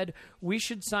had said we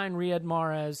should sign Riyad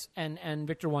Mahrez and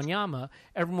Victor Wanyama,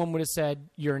 everyone would have said,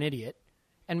 you're an idiot.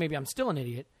 And maybe I'm still an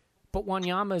idiot. But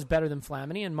Wanyama is better than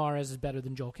Flamini and Mahrez is better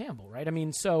than Joel Campbell, right? I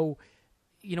mean, so,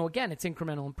 again, it's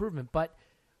incremental improvement. But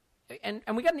and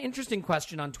we got an interesting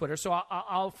question on Twitter, so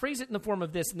I'll phrase it in the form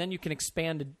of this, and then you can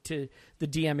expand it to the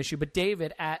DM issue. But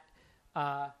David at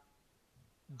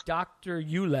Dr.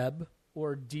 Uleb,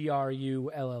 or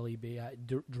Drulleb,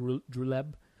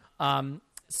 Druleb,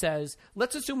 says,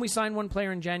 let's assume we sign one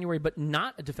player in January, but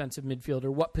not a defensive midfielder.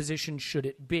 What position should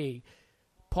it be?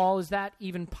 Paul, is that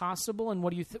even possible? And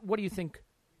what do you think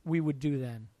we would do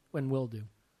then, when we'll do?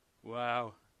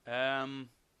 Wow. I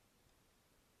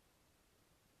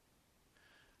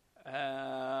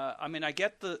mean, I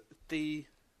get the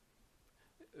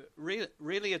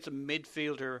really it's a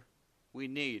midfielder we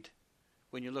need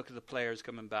when you look at the players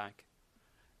coming back.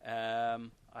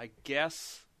 I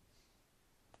guess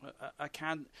I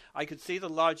could see the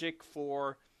logic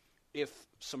for if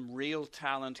some real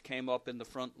talent came up in the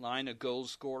front line, a goal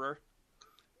scorer,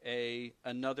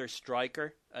 another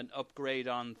striker, an upgrade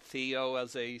on Theo and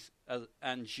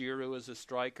Giroud as a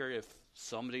striker, if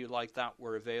somebody like that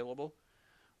were available.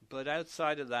 But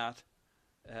outside of that,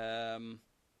 I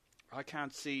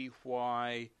can't see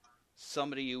why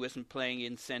somebody who isn't playing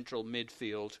in central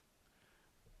midfield,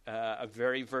 a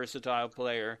very versatile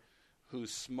player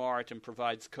who's smart and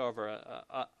provides cover,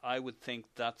 I would think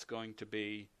that's going to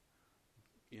be,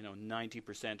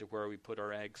 90% of where we put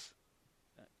our eggs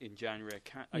in January.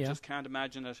 I just can't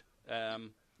imagine it.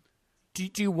 Do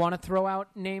you want to throw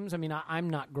out names? I mean, I'm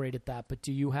not great at that, but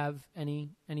do you have any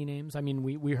names? I mean,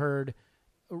 we heard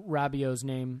Rabiot's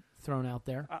name thrown out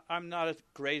there. I'm not as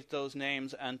great at those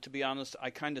names, and to be honest, I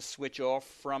kind of switch off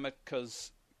from it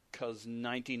because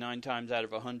 99 times out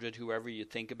of 100, whoever you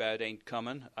think about ain't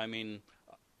coming. I mean,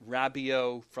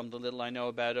 Rabiot, from the little I know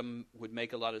about him, would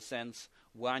make a lot of sense.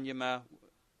 Wanyama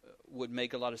would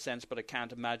make a lot of sense, but I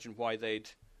can't imagine why they'd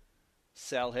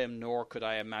sell him, nor could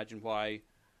I imagine why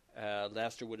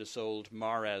Leicester would have sold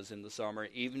Mahrez in the summer.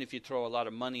 Even if you throw a lot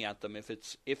of money at them, if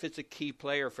it's a key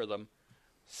player for them,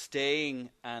 staying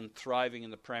and thriving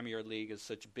in the Premier League is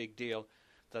such a big deal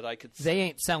that I could. They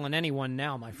ain't selling anyone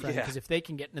now, my friend, because if they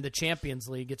can get into the Champions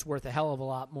League, it's worth a hell of a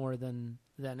lot more than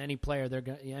any player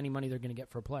any money they're going to get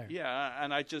for a player. Yeah,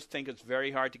 and I just think it's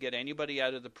very hard to get anybody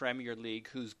out of the Premier League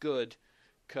who's good,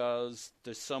 because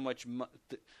there's so much.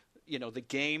 The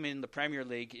game in the Premier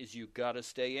League is you got to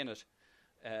stay in it,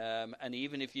 and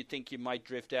even if you think you might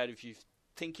drift out, if you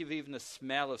think you've even a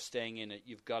smell of staying in it,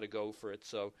 you've got to go for it.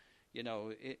 So.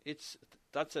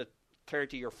 That's a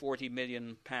 30 or 40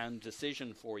 million pound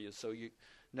decision for you. So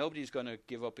nobody's going to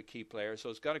give up a key player. So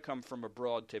it's got to come from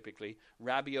abroad typically.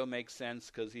 Rabiot makes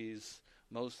sense because he's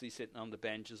mostly sitting on the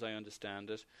bench, as I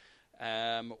understand it.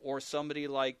 Or somebody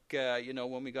like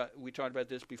when we talked about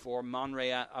this before, a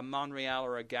Monreal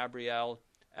or a Gabriel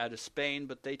out of Spain,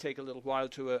 but they take a little while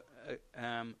to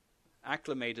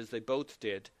acclimate, as they both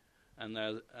did. And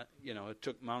it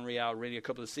took Monreal really a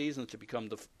couple of seasons to become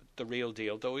the real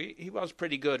deal, though he was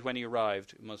pretty good when he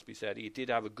arrived, it must be said. He did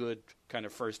have a good kind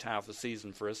of first half of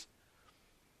season for us.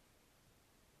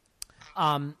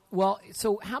 Well,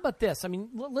 so how about this? I mean,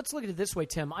 let's look at it this way,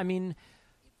 Tim. I mean,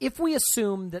 if we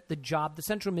assume that the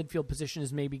central midfield position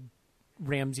is maybe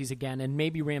Ramsey's again, and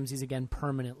maybe Ramsey's again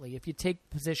permanently, if you take the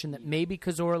position that maybe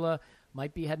Cazorla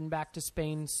might be heading back to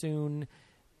Spain soon,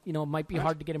 it might be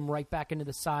hard to get him right back into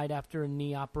the side after a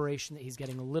knee operation, that he's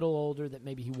getting a little older, that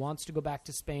maybe he wants to go back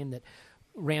to Spain, that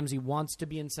Ramsey wants to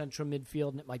be in central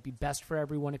midfield, and it might be best for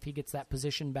everyone if he gets that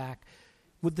position back.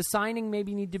 Would the signing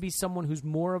maybe need to be someone who's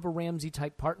more of a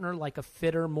Ramsey-type partner, like a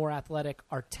fitter, more athletic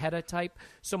Arteta type,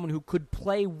 someone who could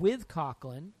play with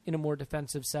Coughlin in a more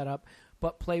defensive setup,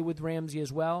 but play with Ramsey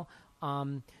as well?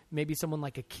 Maybe someone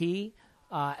like a Key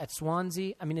at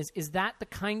Swansea. I mean, is that the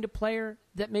kind of player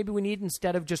that maybe we need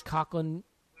instead of just Coughlin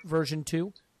version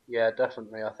 2? Yeah,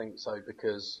 definitely. I think so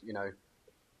because, you know,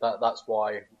 that's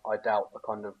why I doubt the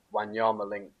kind of Wanyama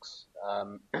links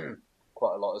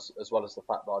quite a lot, as well as the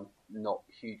fact that I'm not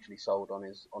hugely sold on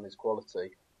his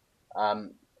quality.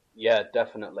 Yeah,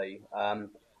 definitely.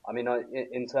 I mean,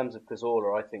 in terms of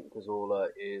Cazorla, I think Cazorla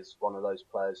is one of those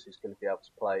players who's going to be able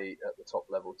to play at the top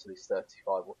level till he's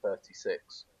 35 or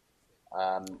 36.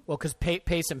 Well, because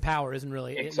pace and power isn't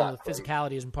really, exactly. The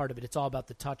physicality isn't part of it. It's all about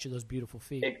the touch of those beautiful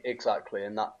feet. Exactly,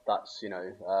 and that's, you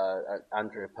know,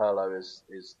 Andrea Pirlo is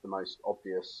the most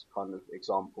obvious kind of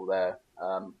example there.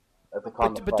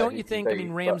 But don't you think? I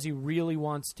mean, Ramsey really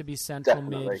wants to be central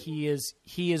mid. He is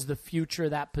the future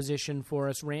of that position for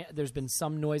us. There's been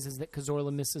some noises that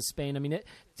Cazorla misses Spain. I mean,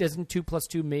 doesn't 2 +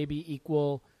 2 maybe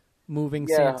equal moving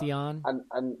Santillan?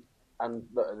 And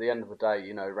look, at the end of the day,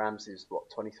 you know, Ramsey's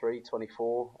 23,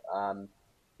 24.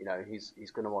 You know,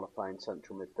 he's going to want to play in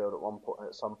central midfield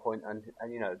at some point, and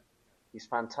you know, he's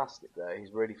fantastic there.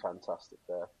 He's really fantastic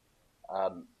there.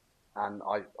 And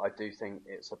I do think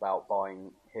it's about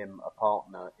buying him a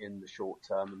partner in the short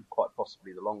term and quite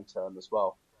possibly the long term as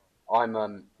well. I'm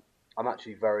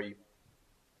actually very,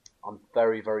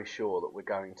 very sure that we're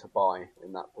going to buy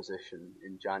in that position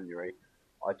in January.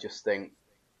 I just think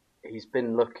he's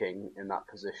been looking in that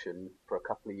position for a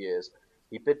couple of years.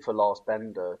 He bid for Lars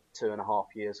Bender 2.5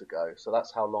 years ago, so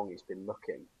that's how long he's been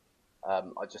looking.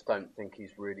 I just don't think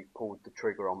he's really pulled the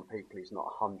trigger on people he's not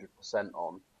 100%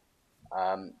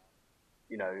 on.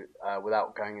 You know,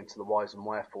 without going into the whys and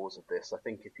wherefores of this, I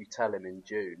think if you tell him in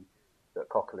June that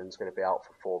Coquelin's going to be out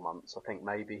for 4 months, I think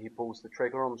maybe he pulls the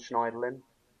trigger on Schneiderlin,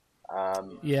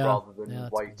 rather than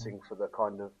waiting for the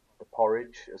kind of the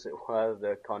porridge, as it were,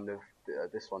 the kind of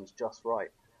this one's just right.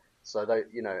 So they,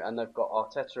 you know, and they've got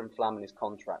Arteta and Flamini's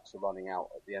contracts are running out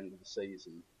at the end of the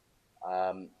season,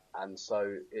 and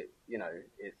so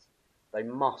they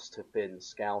must have been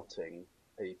scouting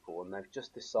people, and they've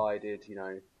just decided, you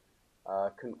know.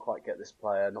 Couldn't quite get this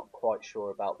player, not quite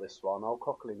sure about this one.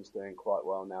 Coquelin's doing quite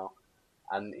well now,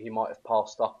 and he might have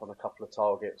passed up on a couple of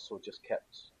targets or just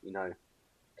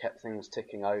kept things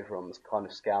ticking over on this kind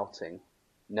of scouting.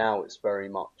 Now it's very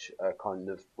much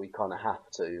we kind of have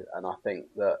to, and I think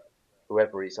that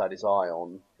whoever he's had his eye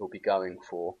on, he'll be going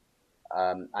for.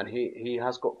 And he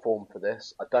has got form for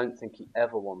this. I don't think he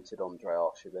ever wanted Andre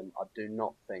Arshavin. I do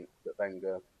not think that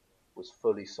Wenger was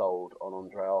fully sold on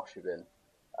Andre Arshavin.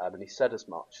 And he said as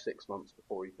much 6 months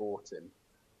before he bought him.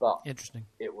 But interesting.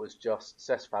 It was just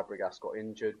Cesc Fabregas got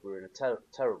injured. We were in a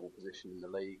terrible position in the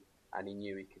league, and he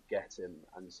knew he could get him,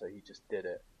 and so he just did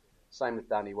it. Same with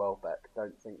Danny Welbeck. I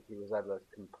don't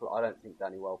think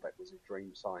Danny Welbeck was a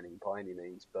dream signing by any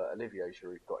means, but Olivier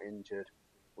Giroud got injured.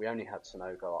 We only had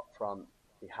Sonogo up front.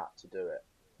 He had to do it.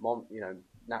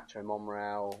 Nacho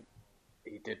Monreal,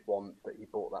 he did want, but he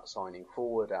brought that signing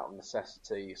forward out of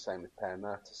necessity. Same with Per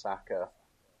Mertesacker.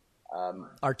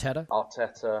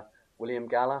 Arteta, William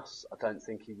Gallas. I don't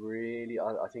think he really.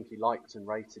 I think he liked and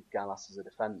rated Gallas as a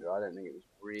defender. I don't think it was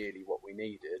really what we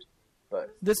needed.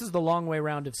 But this is the long way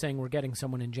round of saying we're getting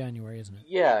someone in January, isn't it?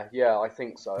 Yeah, I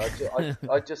think so.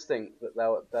 I just think that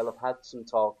they'll have had some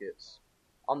targets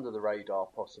under the radar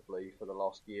possibly for the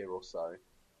last year or so,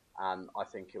 and I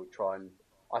think he'll try and.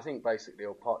 I think basically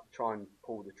he'll try and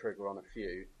pull the trigger on a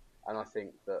few. And I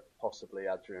think that possibly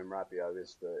Adrien Rabiot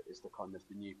is the kind of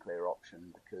the nuclear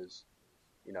option because,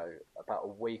 you know, about a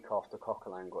week after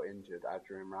Coquelin got injured,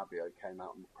 Adrien Rabiot came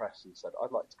out in the press and said,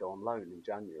 "I'd like to go on loan in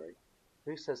January."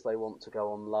 Who says they want to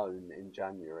go on loan in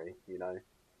January? You know,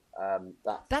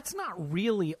 that's not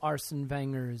really Arsene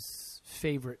Wenger's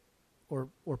favorite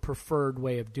or preferred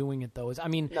way of doing it, though.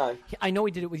 No. I know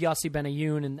he did it with Yossi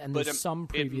Benayoun and there's some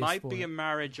previous. It might be a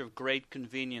marriage of great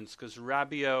convenience because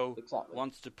Rabiot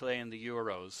wants to play in the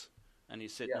Euros and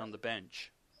he's sitting on the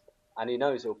bench. And he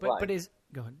knows he'll play.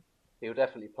 Go ahead. He'll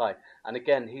definitely play. And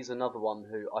again, he's another one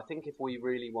who I think if we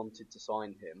really wanted to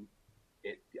sign him,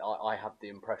 I have the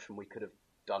impression we could have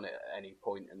done it at any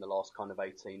point in the last kind of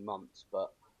 18 months,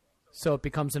 but. So it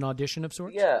becomes an audition of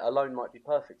sorts? Yeah, a loan might be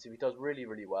perfect. If he does really,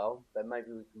 really well, then maybe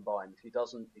we can buy him. If he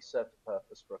doesn't, he served the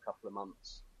purpose for a couple of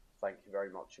months. Thank you very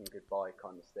much and goodbye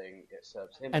kind of thing. It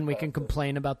serves him. And we can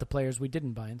complain about the players we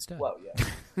didn't buy instead. Well,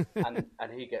 yeah.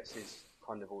 and he gets his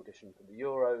kind of audition for the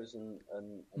Euros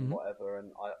and whatever.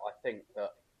 And I think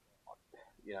that,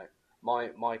 you know,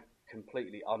 my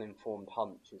completely uninformed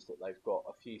hunch is that they've got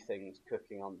a few things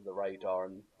cooking under the radar,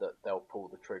 and that they'll pull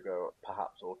the trigger,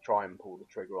 perhaps, or try and pull the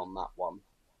trigger on that one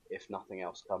if nothing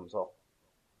else comes off.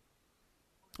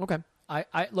 Okay.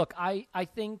 I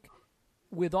think,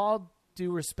 with all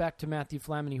due respect to Matthew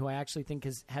Flamini, who I actually think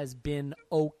has been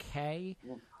okay,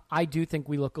 I do think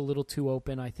we look a little too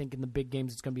open. I think in the big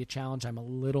games it's going to be a challenge. I'm a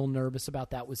little nervous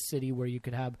about that with City, where you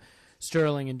could have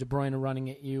Sterling and De Bruyne running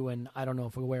at you, and I don't know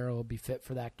if Aguero will be fit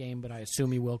for that game, but I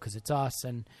assume he will because it's us.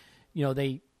 And we're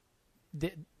going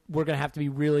to have to be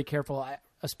really careful,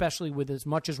 especially with as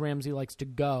much as Ramsey likes to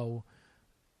go.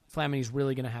 Flamini's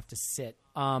really going to have to sit.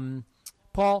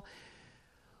 Paul,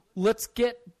 let's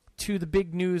get to the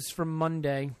big news from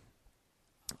Monday.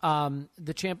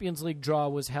 The Champions League draw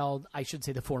was held. I should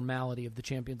say the formality of the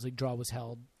Champions League draw was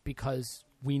held because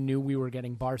we knew we were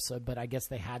getting Barca, but I guess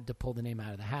they had to pull the name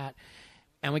out of the hat.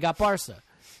 And we got Barca.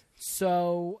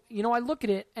 So, I look at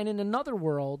it, and in another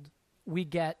world, we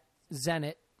get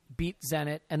Zenit, beat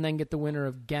Zenit, and then get the winner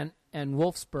of Ghent and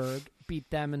Wolfsburg,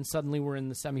 beat them, and suddenly we're in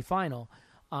the semifinal.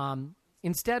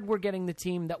 Instead, we're getting the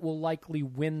team that will likely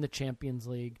win the Champions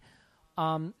League.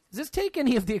 Does this take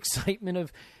any of the excitement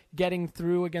of getting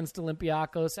through against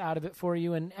Olympiacos out of it for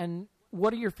you? And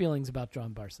what are your feelings about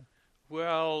drawing Barca?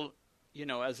 Well,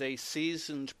 as a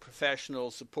seasoned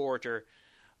professional supporter,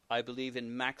 I believe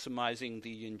in maximizing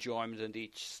the enjoyment at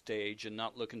each stage and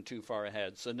not looking too far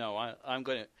ahead. So, no, I'm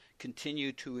going to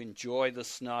continue to enjoy the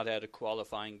snot out of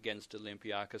qualifying against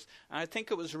Olympiacos. And I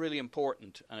think it was really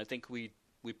important, and I think we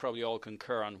probably all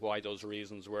concur on why those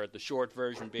reasons were. The short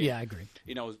version being, yeah, I agree.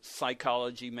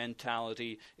 Psychology,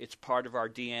 mentality, it's part of our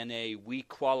DNA. We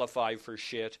qualify for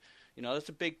shit. That's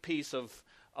a big piece of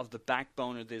the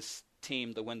backbone of this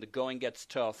team, that when the going gets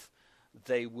tough,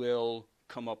 they will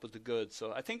come up with the goods.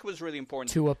 So I think it was really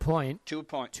important. To a point. To a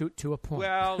point. To a point.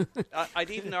 Well,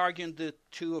 I'd even argue that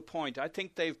to a point. I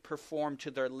think they've performed to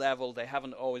their level. They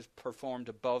haven't always performed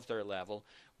above their level.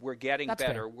 We're getting That's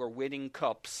better. fair. We're winning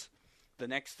cups. The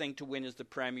next thing to win is the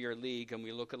Premier League, and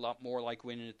we look a lot more like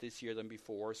winning it this year than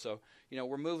before. So,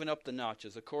 we're moving up the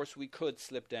notches. Of course, we could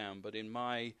slip down, but in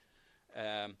my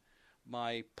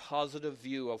my positive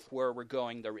view of where we're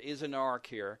going, there is an arc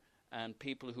here, and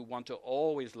people who want to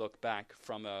always look back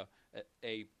from a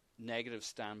negative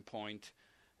standpoint,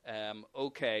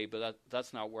 okay, but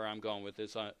that's not where I'm going with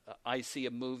this. I see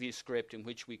a movie script in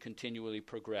which we continually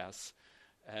progress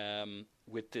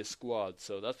with this squad.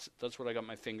 So that's what I got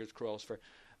my fingers crossed for.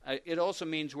 It also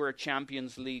means we're a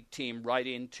Champions League team right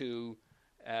into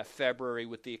February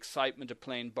with the excitement of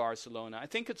playing Barcelona. I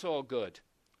think it's all good.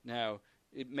 Now,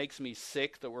 it makes me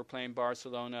sick that we're playing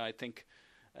Barcelona. I think,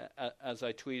 as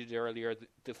I tweeted earlier,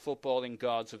 the footballing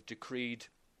gods have decreed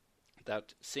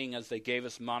that, seeing as they gave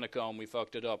us Monaco and we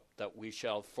fucked it up, that we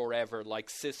shall forever, like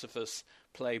Sisyphus,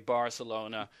 play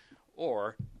Barcelona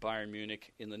or Bayern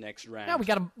Munich in the next round. Yeah,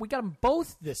 we got them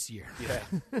both this year. Yeah,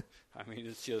 I mean,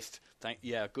 it's just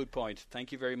good point.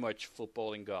 Thank you very much,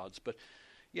 footballing gods. But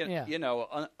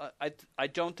I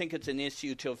don't think it's an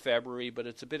issue till February, but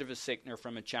it's a bit of a sickener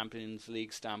from a Champions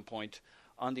League standpoint.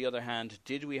 On the other hand,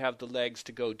 did we have the legs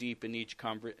to go deep in each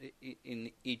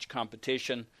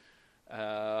competition?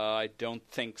 I don't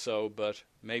think so, but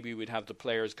maybe we'd have the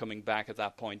players coming back at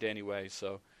that point anyway.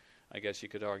 So I guess you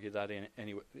could argue that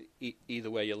anyway,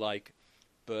 either way you like.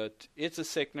 But it's a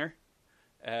sickener.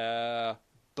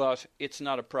 But it's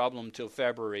not a problem till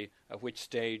February, at which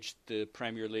stage the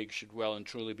Premier League should well and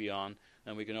truly be on,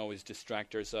 and we can always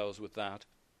distract ourselves with that.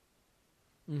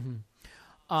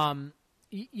 Mm-hmm.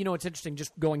 It's interesting,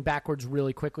 just going backwards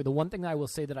really quickly. The one thing that I will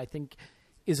say that I think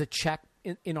is a check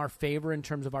in our favor in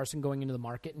terms of Arsenal going into the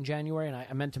market in January, and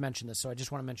I meant to mention this, so I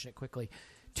just want to mention it quickly.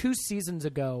 2 seasons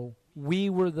ago, we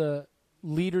were the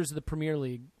leaders of the Premier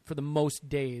League for the most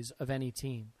days of any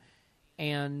team.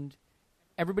 And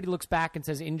everybody looks back and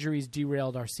says injuries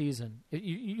derailed our season.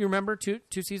 You remember two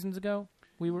seasons ago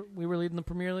we were leading the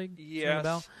Premier League?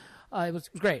 Yes. It was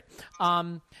great.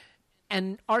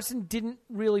 And Arsenal didn't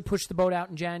really push the boat out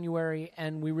in January,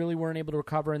 and we really weren't able to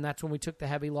recover, and that's when we took the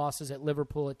heavy losses at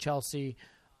Liverpool, at Chelsea,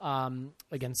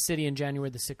 against City in January,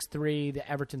 the 6-3, the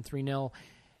Everton 3-0,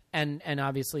 and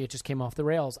obviously it just came off the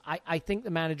rails. I think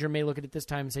the manager may look at it this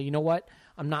time and say, you know what,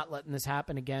 I'm not letting this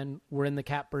happen again. We're in the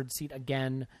catbird seat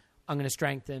again. I'm going to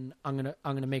strengthen. I'm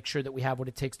going to make sure that we have what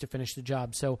it takes to finish the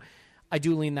job. So I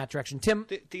do lean that direction. Tim?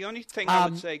 The only thing I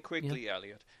would say quickly,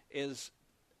 Elliot, is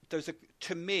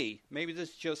to me, maybe this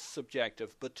is just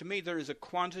subjective, but to me there is a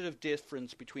quantitative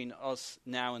difference between us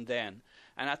now and then.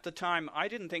 And at the time, I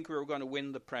didn't think we were going to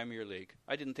win the Premier League.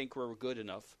 I didn't think we were good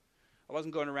enough. I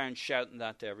wasn't going around shouting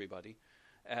that to everybody.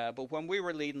 But when we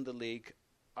were leading the league,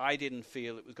 I didn't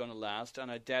feel it was going to last,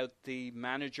 and I doubt the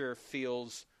manager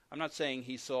feels. I'm not saying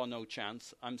he saw no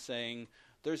chance. I'm saying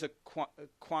there's a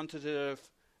quantitative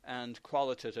and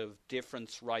qualitative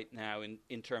difference right now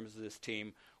in terms of this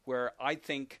team, where I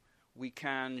think we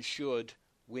should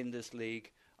win this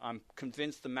league. I'm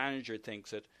convinced the manager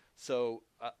thinks it. So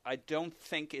I don't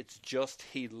think it's just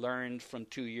he learned from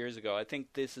 2 years ago. I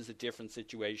think this is a different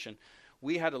situation.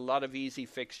 We had a lot of easy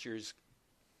fixtures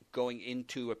going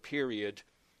into a period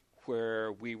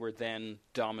where we were then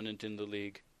dominant in the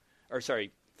league.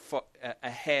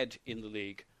 Ahead in the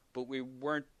league. But we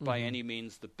weren't by any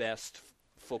means the best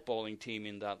footballing team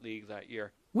in that league that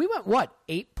year. We went,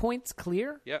 8 points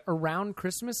clear Yep. around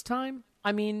Christmas time?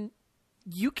 I mean,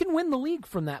 you can win the league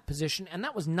from that position, and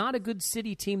that was not a good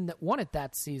City team that won it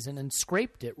that season and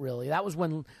scraped it, really. That was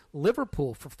when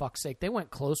Liverpool, for fuck's sake, they went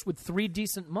close with 3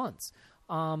 decent months.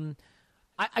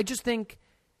 I just think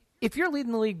if you're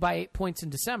leading the league by 8 points in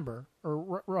December,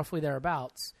 or roughly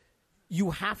thereabouts,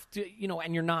 you have to,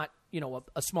 and you're not,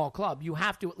 a small club, you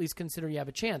have to at least consider you have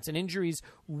a chance. And injuries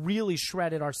really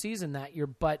shredded our season that year,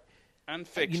 but and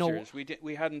fixtures.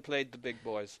 We hadn't played the big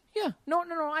boys. Yeah, no,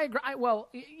 I agree.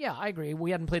 I agree.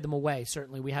 We hadn't played them away.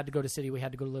 Certainly, we had to go to City, we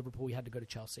had to go to Liverpool, we had to go to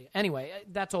Chelsea. Anyway,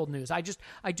 that's old news. I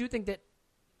do think that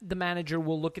the manager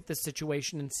will look at this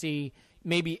situation and see,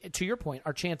 maybe to your point,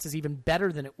 our chance is even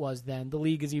better than it was then. The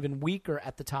league is even weaker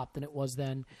at the top than it was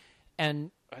then,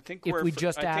 and I think if we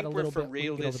just add a we're little for bit,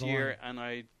 real we can this over the year. line. And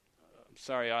I'm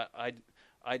sorry,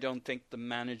 I don't think the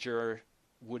manager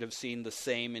would have seen the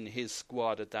same in his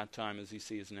squad at that time as he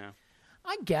sees now.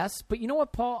 I guess, but you know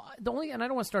what, Paul? And I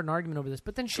don't want to start an argument over this,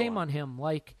 but then shame on him.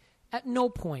 Like, at no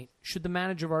point should the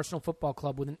manager of Arsenal Football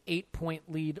Club, with an 8-point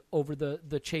lead over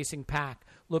the chasing pack,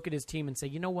 look at his team and say,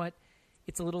 you know what?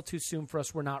 It's a little too soon for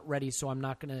us. We're not ready, so I'm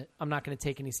not gonna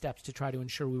take any steps to try to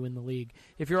ensure we win the league.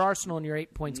 If you're Arsenal and you're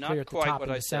 8 points Not clear at the quite top what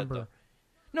in I said, December,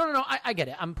 though. no, I get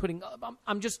it.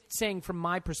 I'm just saying from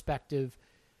my perspective,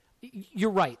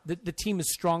 you're right. The team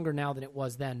is stronger now than it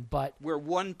was then, but We're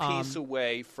one piece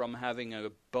away from having a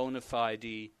bona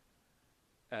fide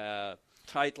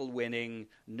title-winning,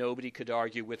 nobody could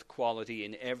argue with quality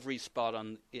in every spot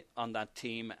on that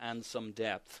team and some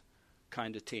depth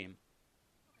kind of team.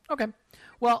 Okay.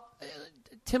 Well,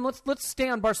 Tim, let's stay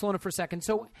on Barcelona for a second.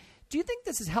 So, do you think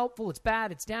this is helpful? It's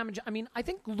bad? It's damaging? I mean, I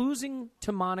think losing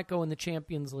to Monaco in the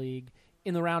Champions League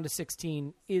in the round of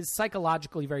 16 is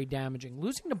psychologically very damaging.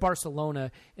 Losing to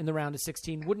Barcelona in the round of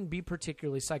 16 wouldn't be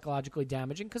particularly psychologically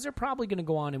damaging because they're probably going to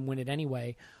go on and win it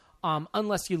anyway,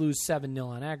 unless you lose 7-0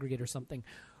 on aggregate or something.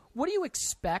 What do you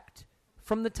expect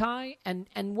from the tie, and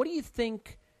what do you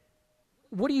think?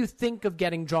 What do you think of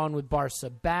getting drawn with Barca?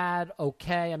 Bad?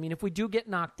 Okay? I mean, if we do get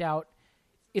knocked out,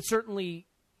 it certainly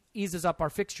eases up our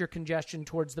fixture congestion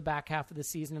towards the back half of the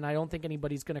season, and I don't think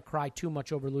anybody's going to cry too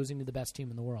much over losing to the best team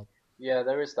in the world. Yeah,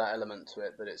 there is that element to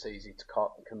it that it's easy to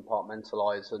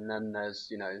compartmentalise, and then there's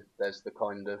the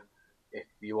kind of, if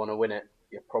you want to win it,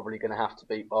 you're probably going to have to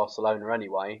beat Barcelona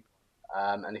anyway,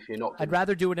 and if you're not, I'd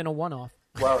rather do it in a one-off.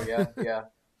 Well, yeah,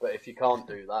 but if you can't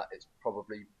do that, it's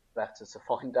probably better to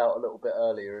find out a little bit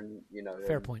earlier, and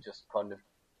Fair point. Just kind of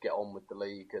get on with the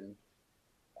league, and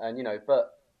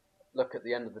but look, at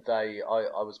the end of the day,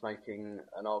 I was making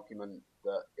an argument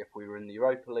that if we were in the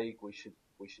Europa League, we should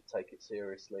take it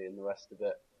seriously and the rest of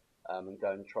it, and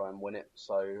go and try and win it.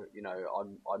 So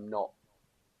I'm not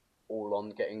all on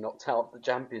getting knocked out of the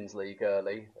Champions League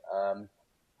early.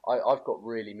 I've got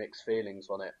really mixed feelings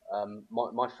on it.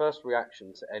 My first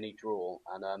reaction to any draw,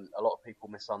 and a lot of people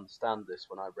misunderstand this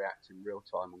when I react in real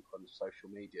time on kind of social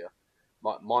media.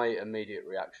 My immediate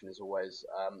reaction is always,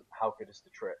 how good is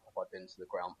the trip? Have I been to the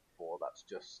ground before? That's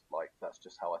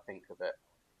just how I think of it.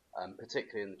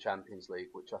 Particularly in the Champions League,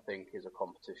 which I think is a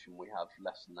competition we have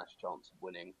less and less chance of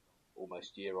winning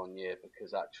almost year on year,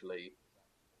 because actually,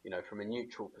 from a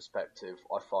neutral perspective,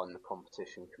 I find the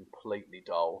competition completely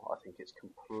dull. I think it's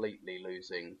completely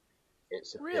losing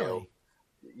its appeal. Really?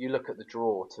 You look at the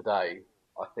draw today,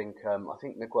 I think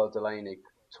Miguel Delaney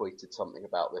tweeted something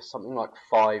about this. Something like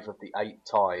 5 of the 8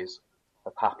 ties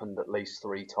have happened at least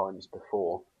 3 times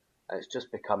before, and it's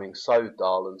just becoming so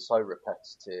dull and so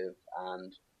repetitive,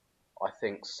 and I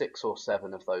think 6 or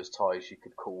 7 of those ties you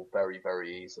could call very,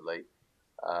 very easily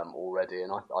already,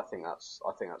 and I think that's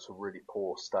a really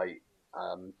poor state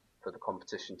for the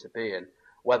competition to be in.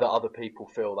 Whether other people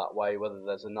feel that way, whether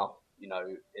there's enough in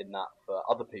that for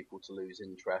other people to lose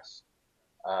interest,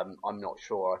 I'm not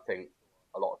sure. I think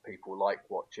a lot of people like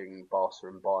watching Barca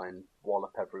and Bayern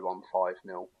wallop everyone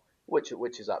 5-0,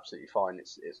 which is absolutely fine.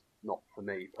 It's not for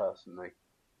me personally.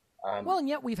 Well, and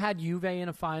yet we've had Juve in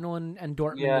a final and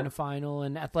Dortmund in a final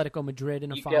and Atletico Madrid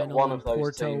in a final. You get one of those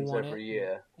Porto teams every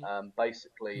year.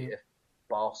 Basically, if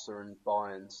Barca and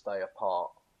Bayern stay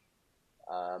apart,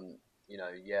 you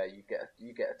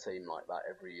get a team like that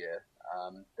every year.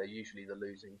 They're usually the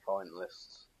losing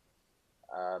finalists,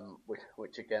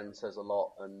 which again says a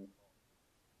lot. And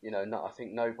I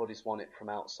think nobody's won it from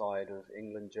outside of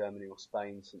England, Germany, or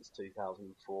Spain since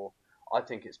 2004. I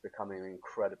think it's becoming an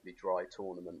incredibly dry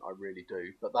tournament. I really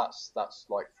do. But that's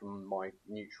like from my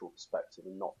neutral perspective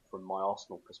and not from my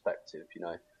Arsenal perspective.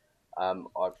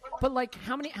 But like,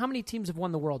 how many teams have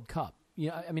won the World Cup?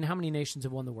 I mean, how many nations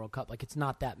have won the World Cup? Like, it's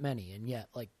not that many, and yet,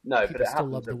 like, no, people but it still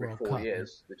happens love the every World 4 Cup.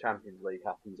 years. The Champions League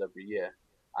happens every year,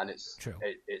 and it's true.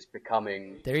 It's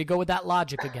becoming. There you go with that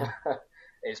logic again.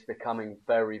 It's becoming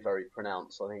very, very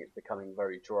pronounced. I think it's becoming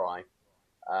very dry.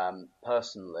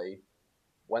 Personally,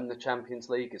 when the Champions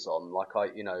League is on, like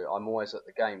I'm always at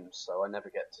the games, so I never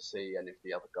get to see any of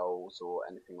the other goals or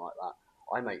anything like that.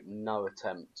 I make no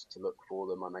attempt to look for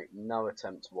them. I make no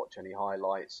attempt to watch any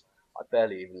highlights. I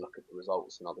barely even look at the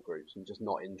results in other groups. I'm just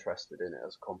not interested in it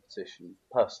as a competition,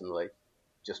 personally,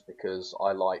 just because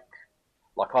I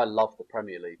love the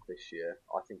Premier League this year.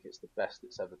 I think it's the best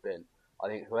it's ever been. I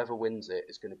think whoever wins it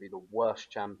is going to be the worst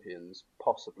champions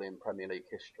possibly in Premier League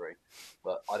history.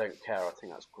 But I don't care. I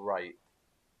think that's great.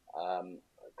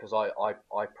 Because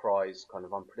I prize kind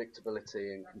of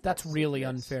unpredictability and that's really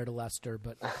unfair to Leicester,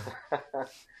 but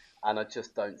and I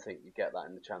just don't think you get that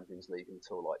in the Champions League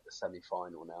until like the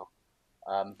semi-final now.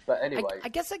 But anyway, I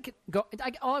guess I could go.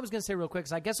 All I was going to say real quick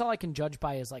is I guess all I can judge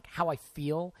by is like how I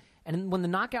feel, and when the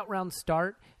knockout rounds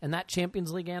start and that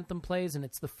Champions League anthem plays and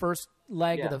it's the first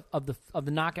leg of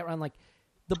the knockout round, like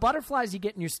the butterflies you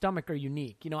get in your stomach are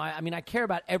unique. I mean, I care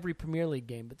about every Premier League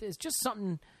game, but it's just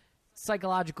something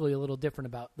psychologically a little different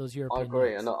about those European I agree,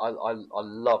 leagues. and I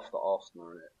love that Arsenal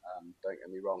are in it. Don't get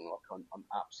me wrong, like I'm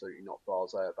absolutely not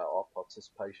blasé about our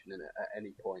participation in it at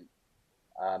any point.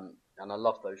 And I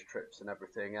love those trips and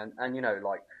everything. And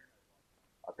like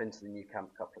I've been to the Nou Camp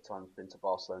a couple of times, been to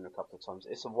Barcelona a couple of times.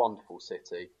 It's a wonderful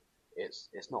city.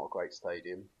 It's not a great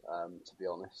stadium, to be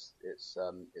honest. It's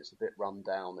a bit run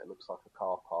down. It looks like a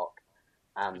car park,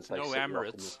 and it's no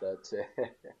Emirates.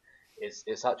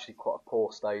 It's actually quite a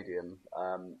poor stadium,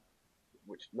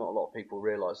 which not a lot of people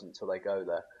realise until they go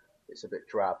there. It's a bit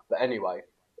drab. But anyway,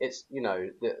 it's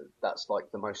that's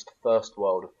like the most first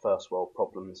world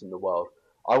problems in the world.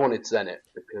 I wanted Zenit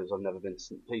because I've never been to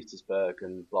St. Petersburg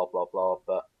and blah blah blah.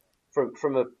 But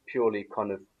from a purely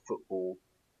kind of football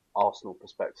Arsenal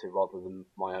perspective, rather than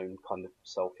my own kind of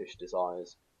selfish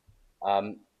desires,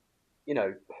 on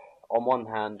one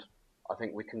hand, I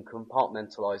think we can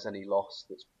compartmentalise any loss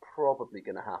that's probably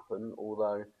going to happen.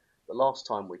 Although the last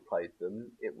time we played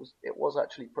them, it was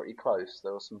actually pretty close.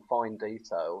 There were some fine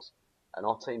details, and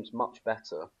our team's much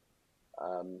better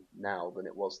now than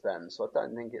it was then. So I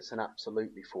don't think it's an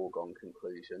absolutely foregone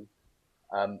conclusion.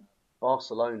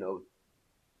 Barcelona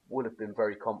would have been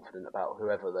very confident about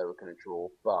whoever they were going to draw,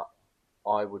 but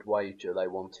I would wager they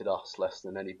wanted us less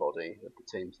than anybody of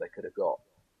the teams they could have got.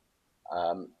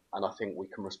 And I think we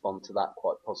can respond to that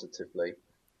quite positively.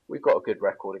 We've got a good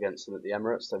record against them at the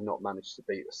Emirates. They've not managed to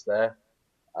beat us there.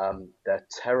 They're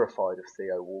terrified of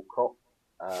Theo Walcott,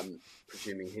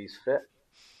 presuming he's fit.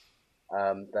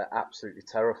 They're absolutely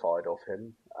terrified of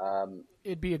him.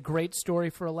 It'd be a great story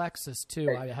for Alexis,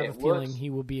 too. I have a feeling he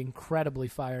will be incredibly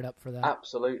fired up for that.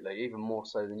 Absolutely, even more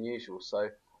so than usual. So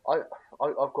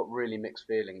I've got really mixed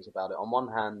feelings about it. On one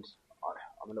hand,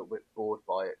 I'm a little bit bored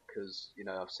by it because,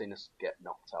 I've seen us get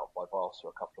knocked out by Barca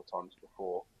a couple of times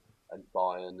before and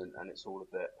Bayern, and it's all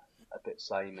a bit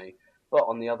samey. But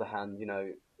on the other hand,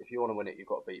 if you want to win it, you've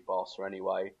got to beat Barca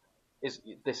anyway.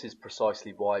 This is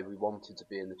precisely why we wanted to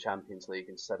be in the Champions League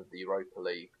instead of the Europa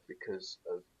League, because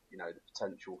of the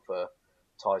potential for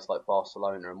ties like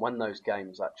Barcelona. And when those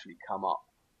games actually come up,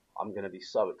 I'm going to be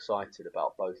so excited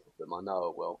about both of them. I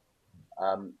know I will.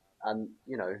 And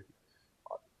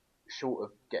short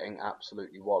of getting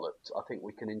absolutely walloped, I think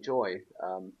we can enjoy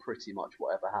pretty much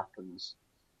whatever happens.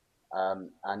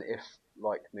 And if,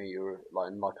 like me, you're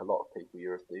like a lot of people,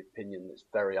 you're of the opinion that it's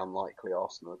very unlikely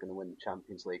Arsenal are going to win the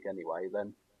Champions League anyway,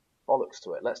 then bollocks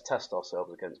to it. Let's test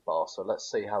ourselves against Barca.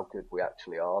 Let's see how good we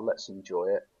actually are. Let's enjoy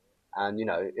it. And,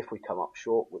 if we come up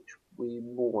short, which we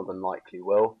more than likely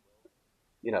will,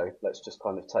 let's just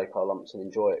kind of take our lumps and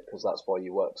enjoy it, because that's why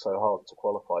you work so hard to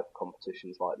qualify for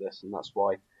competitions like this, and that's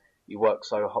why we work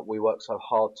so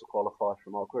hard to qualify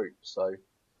from our group. So,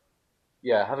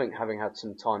 yeah, having had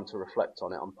some time to reflect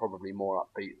on it, I'm probably more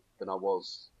upbeat than I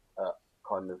was at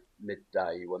kind of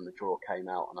midday when the draw came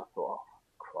out, and I thought, oh,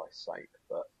 for Christ's sake.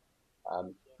 But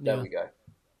There we go.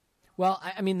 Well,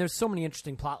 I mean, there's so many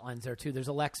interesting plot lines there, too. There's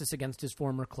Alexis against his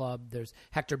former club. There's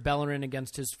Hector Bellerin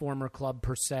against his former club,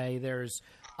 per se. There's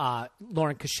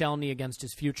Laurent Koscielny against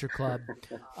his future club.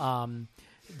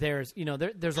 There's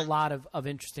a lot of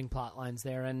interesting plot lines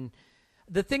there. And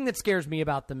the thing that scares me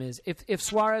about them is if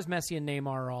Suarez, Messi, and Neymar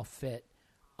are all fit,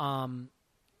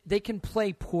 they can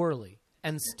play poorly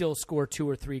and still score 2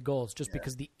 or 3 goals just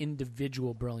because of the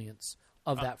individual brilliance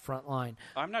of that front line.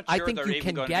 I'm not sure I think they're you even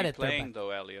can going get to be it playing, though,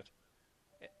 Elliot.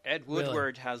 Ed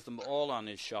Woodward has them all on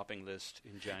his shopping list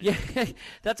in January. Yeah,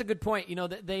 that's a good point.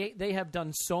 They have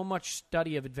done so much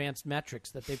study of advanced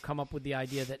metrics that they've come up with the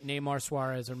idea that Neymar,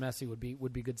 Suarez, or Messi would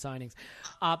be good signings.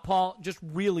 Paul, just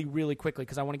really, really quickly,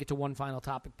 because I want to get to one final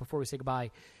topic before we say goodbye.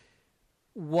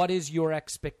 What is your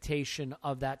expectation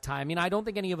of that tie? I mean, I don't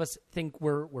think any of us think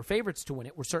we're favorites to win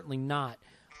it. We're certainly not.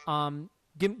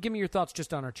 Give me your thoughts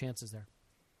just on our chances there.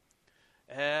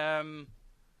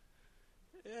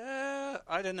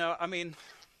 I don't know. I mean,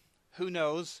 who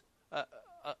knows?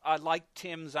 I like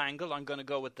Tim's angle. I'm going to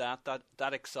go with that.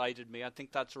 That excited me. I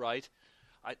think that's right.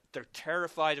 They're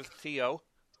terrified of Theo.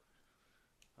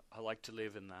 I like to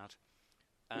live in that.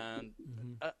 And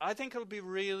I think it'll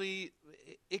be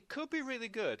it could be really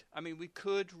good. I mean, we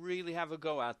could really have a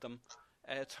go at them.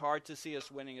 It's hard to see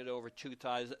us winning it over 2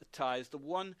 ties. The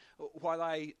one, while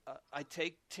I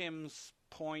take Tim's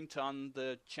point on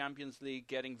the Champions League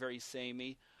getting very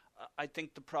samey, I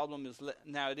think the problem is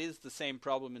now it is the same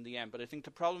problem in the end, but I think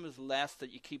the problem is less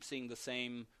that you keep seeing the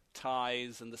same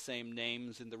ties and the same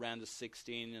names in the round of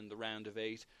 16 and the round of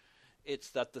 8. It's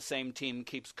that the same team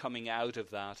keeps coming out of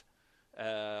that.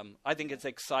 I think it's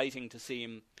exciting to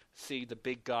see the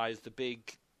big guys,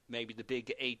 maybe the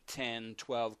big 8, 10,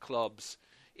 12 clubs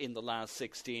in the last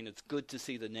 16. It's good to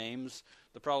see the names.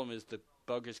 The problem is the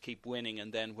buggers keep winning,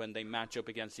 and then when they match up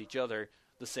against each other,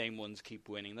 the same ones keep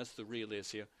winning. That's the real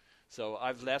issue. So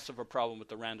I've less of a problem with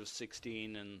the round of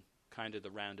 16 and kind of the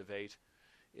round of 8.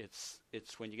 It's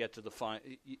when you get to the final,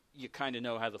 you kind of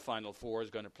know how the final 4 is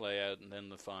going to play out, and then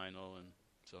the final, and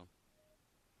so.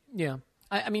 Yeah,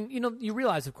 I mean, you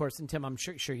realize, of course, and Tim, I'm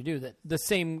sure you do, that the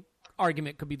same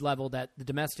argument could be leveled at the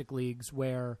domestic leagues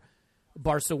where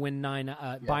Barca win 9,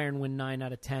 Bayern win 9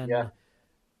 out of 10. Yeah.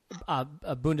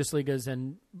 Bundesligas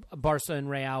and Barca and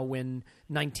Real win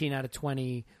 19 out of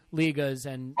 20 ligas,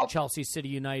 and Chelsea, City,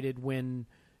 United win,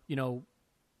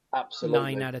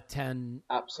 absolutely 9 out of 10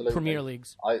 absolutely Premier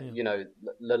Leagues.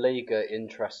 La Liga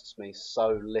interests me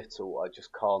so little. I just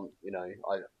can't.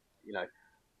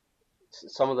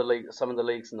 Some of the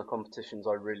leagues and the competitions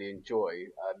I really enjoy.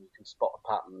 You can spot a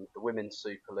pattern. The Women's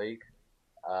Super League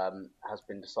has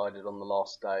been decided on the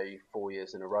last day 4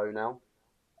 years in a row now.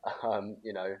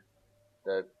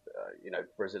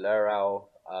 Brasileirão,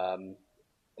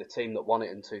 the team that won it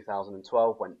in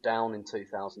 2012 went down in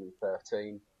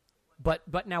 2013.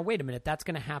 But now wait a minute, that's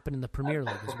going to happen in the Premier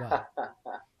League as well.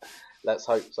 Let's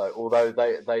hope so. Although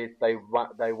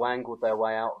they wangled their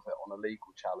way out of it on a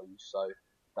legal challenge, so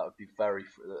that would be very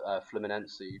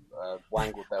Fluminense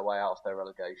wangled their way out of their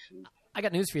relegation. I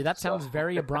got news for you. That sounds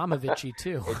very Abramovich-y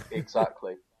too.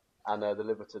 Exactly. And the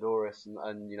Libertadores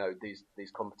and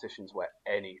these competitions where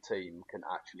any team can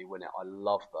actually win it. I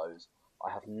love those.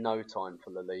 I have no time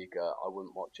for La Liga. I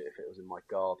wouldn't watch it if it was in my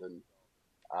garden.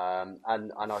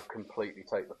 And I completely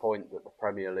take the point that the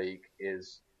Premier League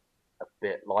is a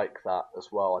bit like that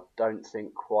as well. I don't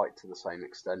think quite to the same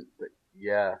extent, but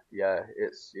yeah,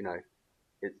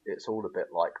 it's all a bit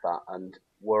like that. And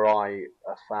were I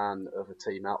a fan of a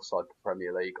team outside the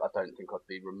Premier League, I don't think I'd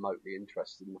be remotely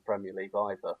interested in the Premier League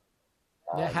either.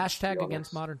 Hashtag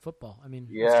against modern football. I mean,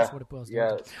 that's just what it boils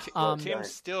down to. Tim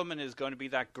Stillman is going to be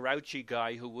that grouchy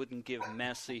guy who wouldn't give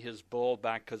Messi his ball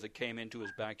back because it came into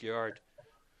his backyard.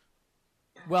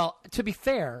 Well, to be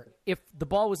fair, if the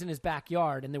ball was in his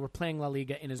backyard and they were playing La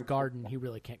Liga in his garden, he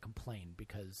really can't complain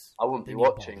because I wouldn't be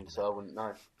watching, so I wouldn't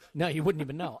know. No, you wouldn't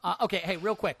even know. Okay, hey,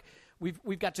 real quick,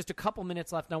 we've got just a couple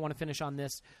minutes left, and I want to finish on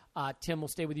this. Tim, we'll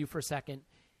stay with you for a second.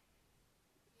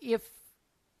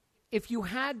 If you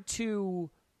had to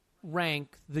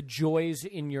rank the joys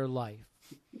in your life,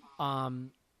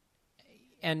 and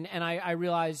I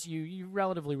realize you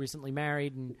relatively recently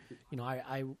married, and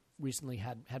I recently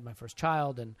had my first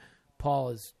child, and Paul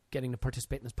is getting to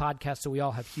participate in this podcast, so we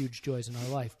all have huge joys in our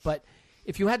life. But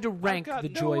if you had to rank the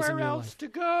joys in your life, nowhere else to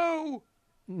go.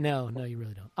 No, you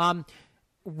really don't.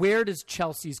 Where does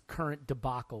Chelsea's current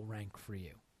debacle rank for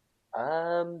you?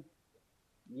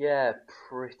 Yeah,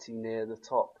 pretty near the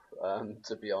top.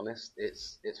 To be honest,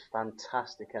 it's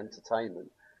fantastic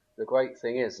entertainment. The great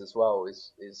thing is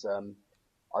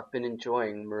I've been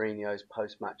enjoying Mourinho's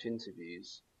post-match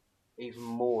interviews even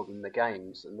more than the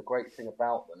games. And the great thing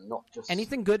about them, not just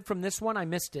anything good from this one? I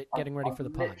missed it getting ready for the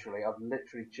pod. I've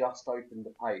literally just opened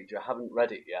the page. I haven't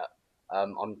read it yet.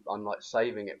 I'm like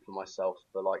saving it for myself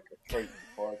for like a treat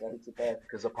before I go to bed,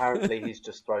 because apparently he's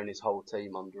just thrown his whole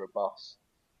team under a bus.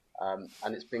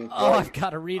 And it's been great. Oh, I've got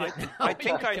to read it. I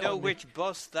think I know which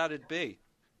bus that'd be.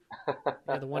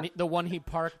 Yeah, the one he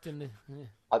parked in.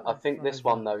 I think this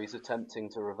one though he's attempting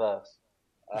to reverse.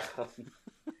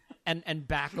 And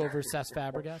back over Cesc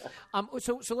Fabregas.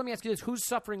 So let me ask you this: whose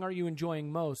suffering are you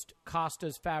enjoying most?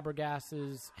 Costa's,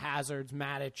 Fabregas's, Hazard's,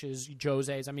 Matic's,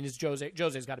 Jose's. I mean,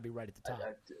 Jose's got to be right at the top.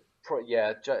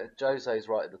 Yeah, Jose's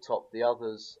right at the top. The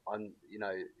others,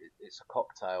 it's a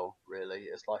cocktail really.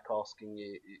 It's like asking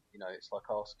it's like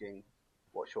asking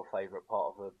what's your favourite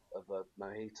part of a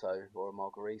mojito or a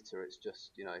margarita. It's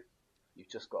just you've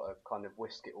just got to kind of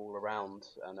whisk it all around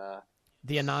and.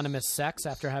 The anonymous sex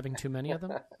after having too many of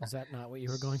them? Is that not what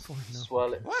you were going for? No.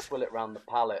 Swirl it around the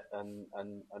palate and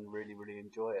really, really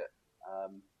enjoy it.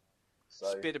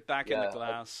 Spit it back in the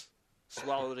glass.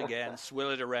 Swallow it again. Swill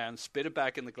it around. Spit it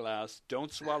back in the glass.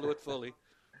 Don't swallow it fully.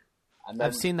 And then,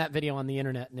 I've seen that video on the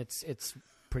internet, and it's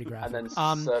pretty graphic. And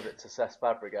then serve it to Cesc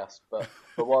Fabregas. But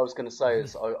what I was going to say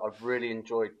is I've really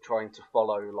enjoyed trying to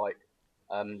follow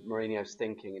Mourinho's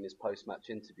thinking in his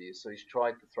post-match interviews. So he's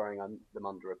tried throwing them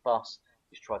under a bus.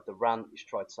 He's tried the rant. He's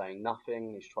tried saying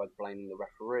nothing. He's tried blaming the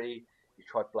referee. He's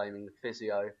tried blaming the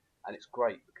physio. And it's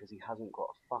great because he hasn't got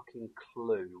a fucking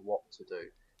clue what to do.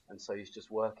 And so he's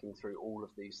just working through all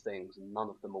of these things, and none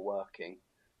of them are working.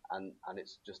 And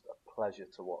it's just a pleasure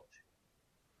to watch.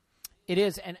 It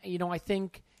is. And, I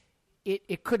think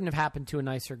it couldn't have happened to a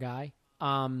nicer guy.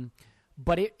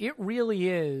 But it really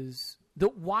is.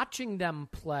 Watching them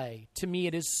play, to me,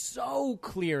 it is so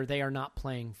clear they are not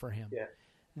playing for him. Yeah.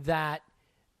 That,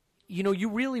 you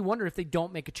really wonder if they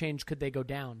don't make a change, could they go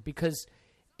down? Because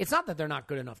it's not that they're not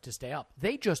good enough to stay up.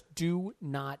 They just do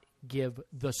not give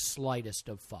the slightest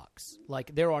of fucks.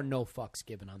 Like, there are no fucks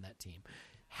given on that team.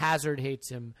 Hazard hates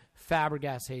him.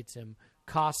 Fabregas hates him.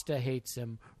 Costa hates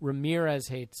him. Ramirez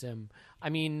hates him. I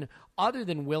mean, other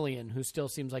than Willian, who still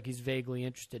seems like he's vaguely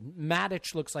interested,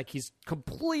 Matic looks like he's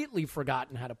completely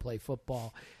forgotten how to play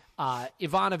football.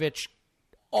 Ivanovic,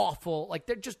 awful. Like,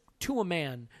 they're just to a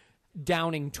man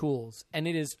downing tools, and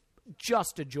it is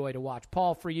just a joy to watch.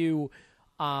 Paul, for you,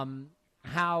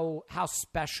 how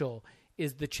special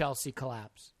is the Chelsea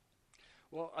collapse?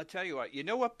 Well, I'll tell you what. You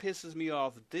know what pisses me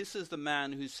off? This is the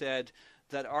man who said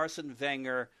that Arsene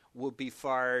Wenger would be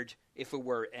fired if it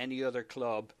were any other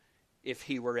club, if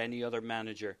he were any other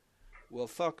manager. Well,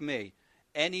 fuck me.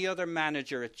 Any other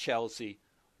manager at Chelsea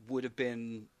would have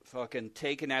been fucking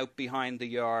taken out behind the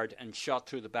yard and shot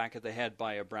through the back of the head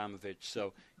by Abramovich.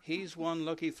 So he's one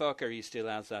lucky fucker he still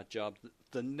has that job.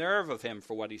 The nerve of him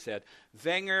for what he said.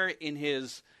 Wenger, in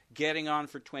his getting on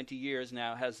for 20 years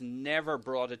now, has never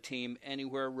brought a team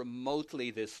anywhere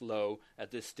remotely this low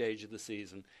at this stage of the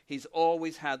season. He's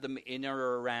always had them in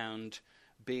or around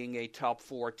being a top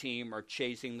 4 team or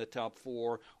chasing the top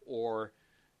 4 or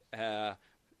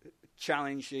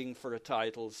challenging for a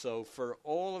title. So for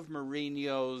all of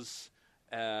Mourinho's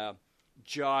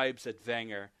jibes at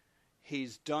Wenger,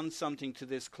 he's done something to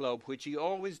this club, which he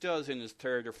always does in his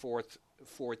third or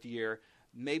fourth year.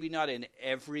 Maybe not in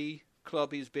every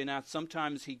club he's been at.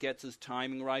 Sometimes he gets his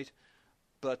timing right,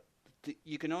 but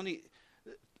you can only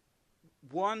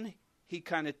he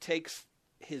kind of takes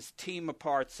his team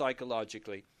apart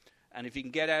psychologically, and if he can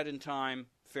get out in time,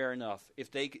 fair enough.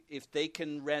 If they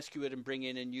can rescue it and bring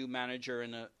in a new manager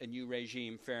and a new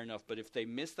regime, fair enough. But if they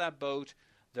miss that boat,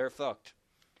 they're fucked.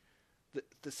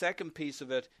 The second piece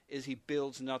of it is he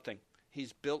builds nothing.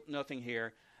 He's built nothing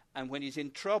here. And when he's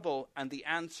in trouble and the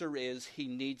answer is he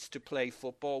needs to play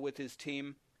football with his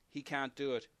team, he can't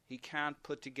do it. He can't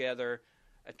put together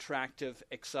attractive,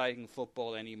 exciting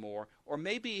football anymore. Or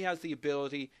maybe he has the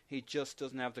ability, he just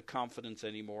doesn't have the confidence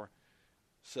anymore.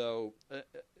 So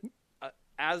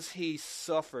as he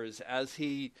suffers, as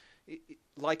he,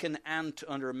 like an ant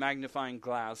under a magnifying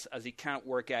glass, as he can't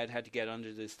work out how to get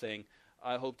under this thing,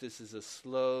 I hope this is a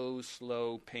slow,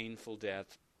 painful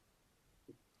death.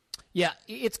 Yeah,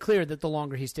 it's clear that the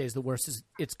longer he stays, the worse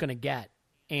it's going to get.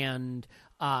 And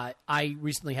I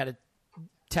recently had a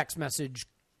text message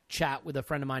chat with a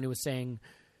friend of mine who was saying,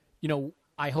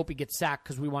 I hope he gets sacked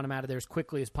because we want him out of there as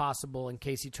quickly as possible in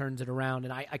case he turns it around.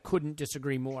 And I couldn't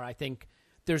disagree more. I think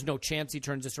there's no chance he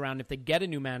turns this around. If they get a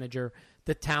new manager,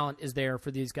 the talent is there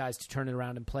for these guys to turn it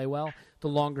around and play well. The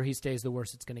longer he stays, the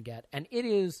worse it's going to get. And it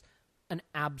is an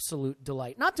absolute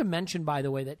delight. Not to mention, by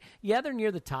the way, that, they're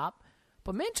near the top,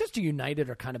 but Manchester United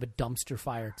are kind of a dumpster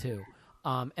fire too.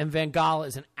 And Van Gaal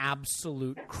is an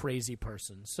absolute crazy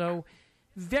person. So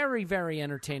very, very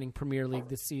entertaining Premier League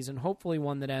this season. Hopefully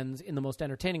one that ends in the most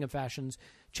entertaining of fashions.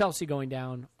 Chelsea going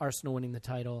down, Arsenal winning the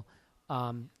title.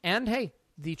 And, hey,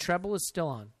 the treble is still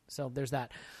on. So there's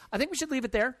that. I think we should leave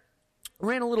it there.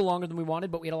 Ran a little longer than we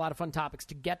wanted, but we had a lot of fun topics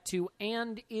to get to.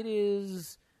 And it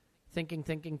is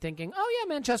thinking. Oh, yeah,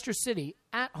 Manchester City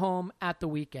at home at the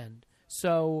weekend.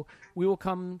 So we will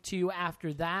come to you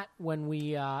after that when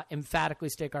we emphatically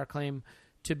stake our claim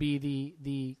to be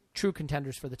the true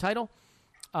contenders for the title,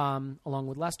 along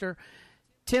with Leicester.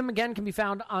 Tim, again, can be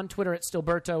found on Twitter at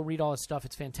Stilberto. Read all his stuff.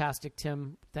 It's fantastic.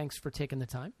 Tim, thanks for taking the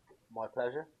time. My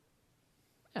pleasure.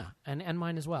 Yeah, and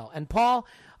mine as well. And Paul,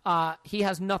 he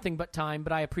has nothing but time,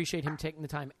 but I appreciate him taking the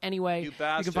time anyway. You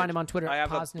bastard. You can find him on Twitter. I have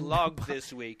Poznan. a blog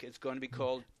this week. It's going to be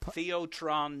called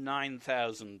Theotron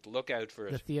 9000. Look out for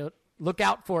it. Look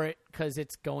out for it because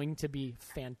it's going to be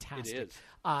fantastic. It is.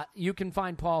 You can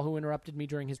find Paul, who interrupted me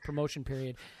during his promotion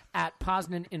period, at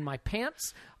Poznan in My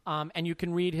Pants. And you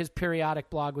can read his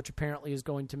periodic blog, which apparently is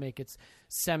going to make its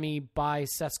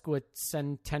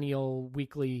semi-bi-sesquicentennial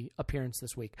weekly appearance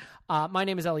this week. My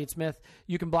name is Elliot Smith.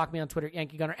 You can block me on Twitter at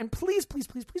Yankee Gunner. And please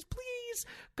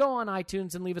go on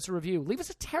iTunes and leave us a review. Leave us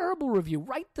a terrible review.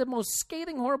 Write the most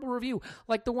scathing, horrible review,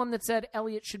 like the one that said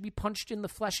Elliot should be punched in the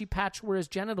fleshy patch where his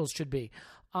genitals should be.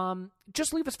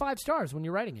 Just leave us 5 stars when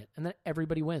you're writing it, and then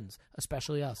everybody wins,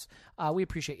 especially us. We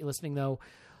appreciate you listening, though.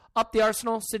 Up the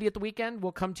Arsenal, City at the weekend.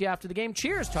 We'll come to you after the game.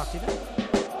 Cheers. Talk to you then.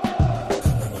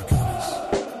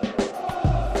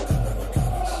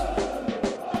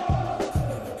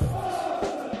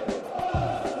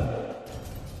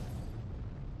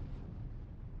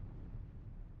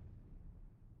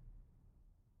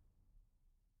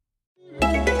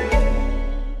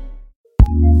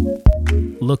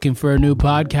 Looking for a new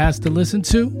podcast to listen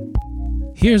to?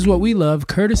 Here's what we love,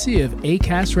 courtesy of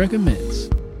Acast Recommends.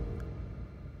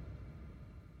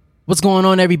 What's going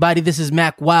on, everybody? This is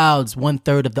Mac Wilds,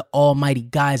 1/3 of the almighty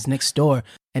Guys Next Door.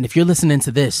 And if you're listening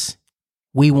to this,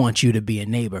 we want you to be a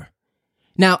neighbor.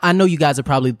 Now, I know you guys are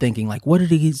probably thinking, like, what do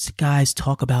these guys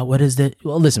talk about? What is that?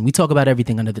 Well, listen, we talk about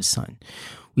everything under the sun.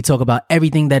 We talk about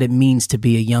everything that it means to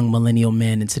be a young millennial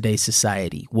man in today's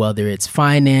society, whether it's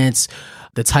finance,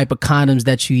 the type of condoms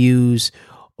that you use,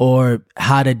 or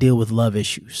how to deal with love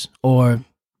issues, or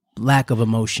lack of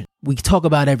emotion. We talk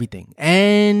about everything.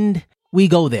 And we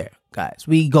go there, guys.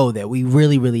 We go there. We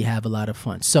really, really have a lot of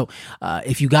fun. So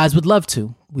if you guys would love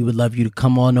to, we would love you to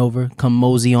come on over, come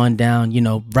mosey on down,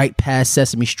 right past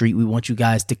Sesame Street. We want you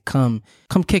guys to come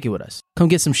kick it with us. Come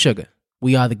get some sugar.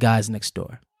 We are the Guys Next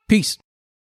Door. Peace.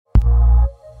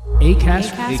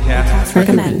 Acast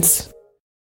recommends.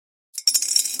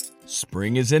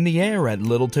 Spring is in the air at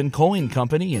Littleton Coin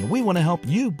Company, and we want to help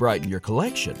you brighten your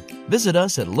collection. Visit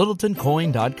us at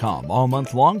littletoncoin.com all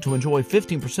month long to enjoy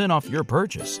 15% off your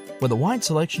purchase. With a wide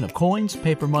selection of coins,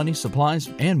 paper money, supplies,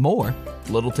 and more,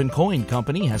 Littleton Coin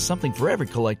Company has something for every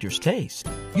collector's taste.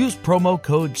 Use promo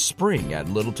code SPRING at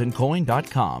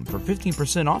littletoncoin.com for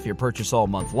 15% off your purchase all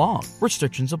month long.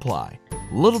 Restrictions apply.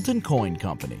 Littleton Coin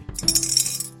Company.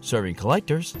 Serving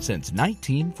collectors since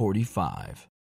 1945.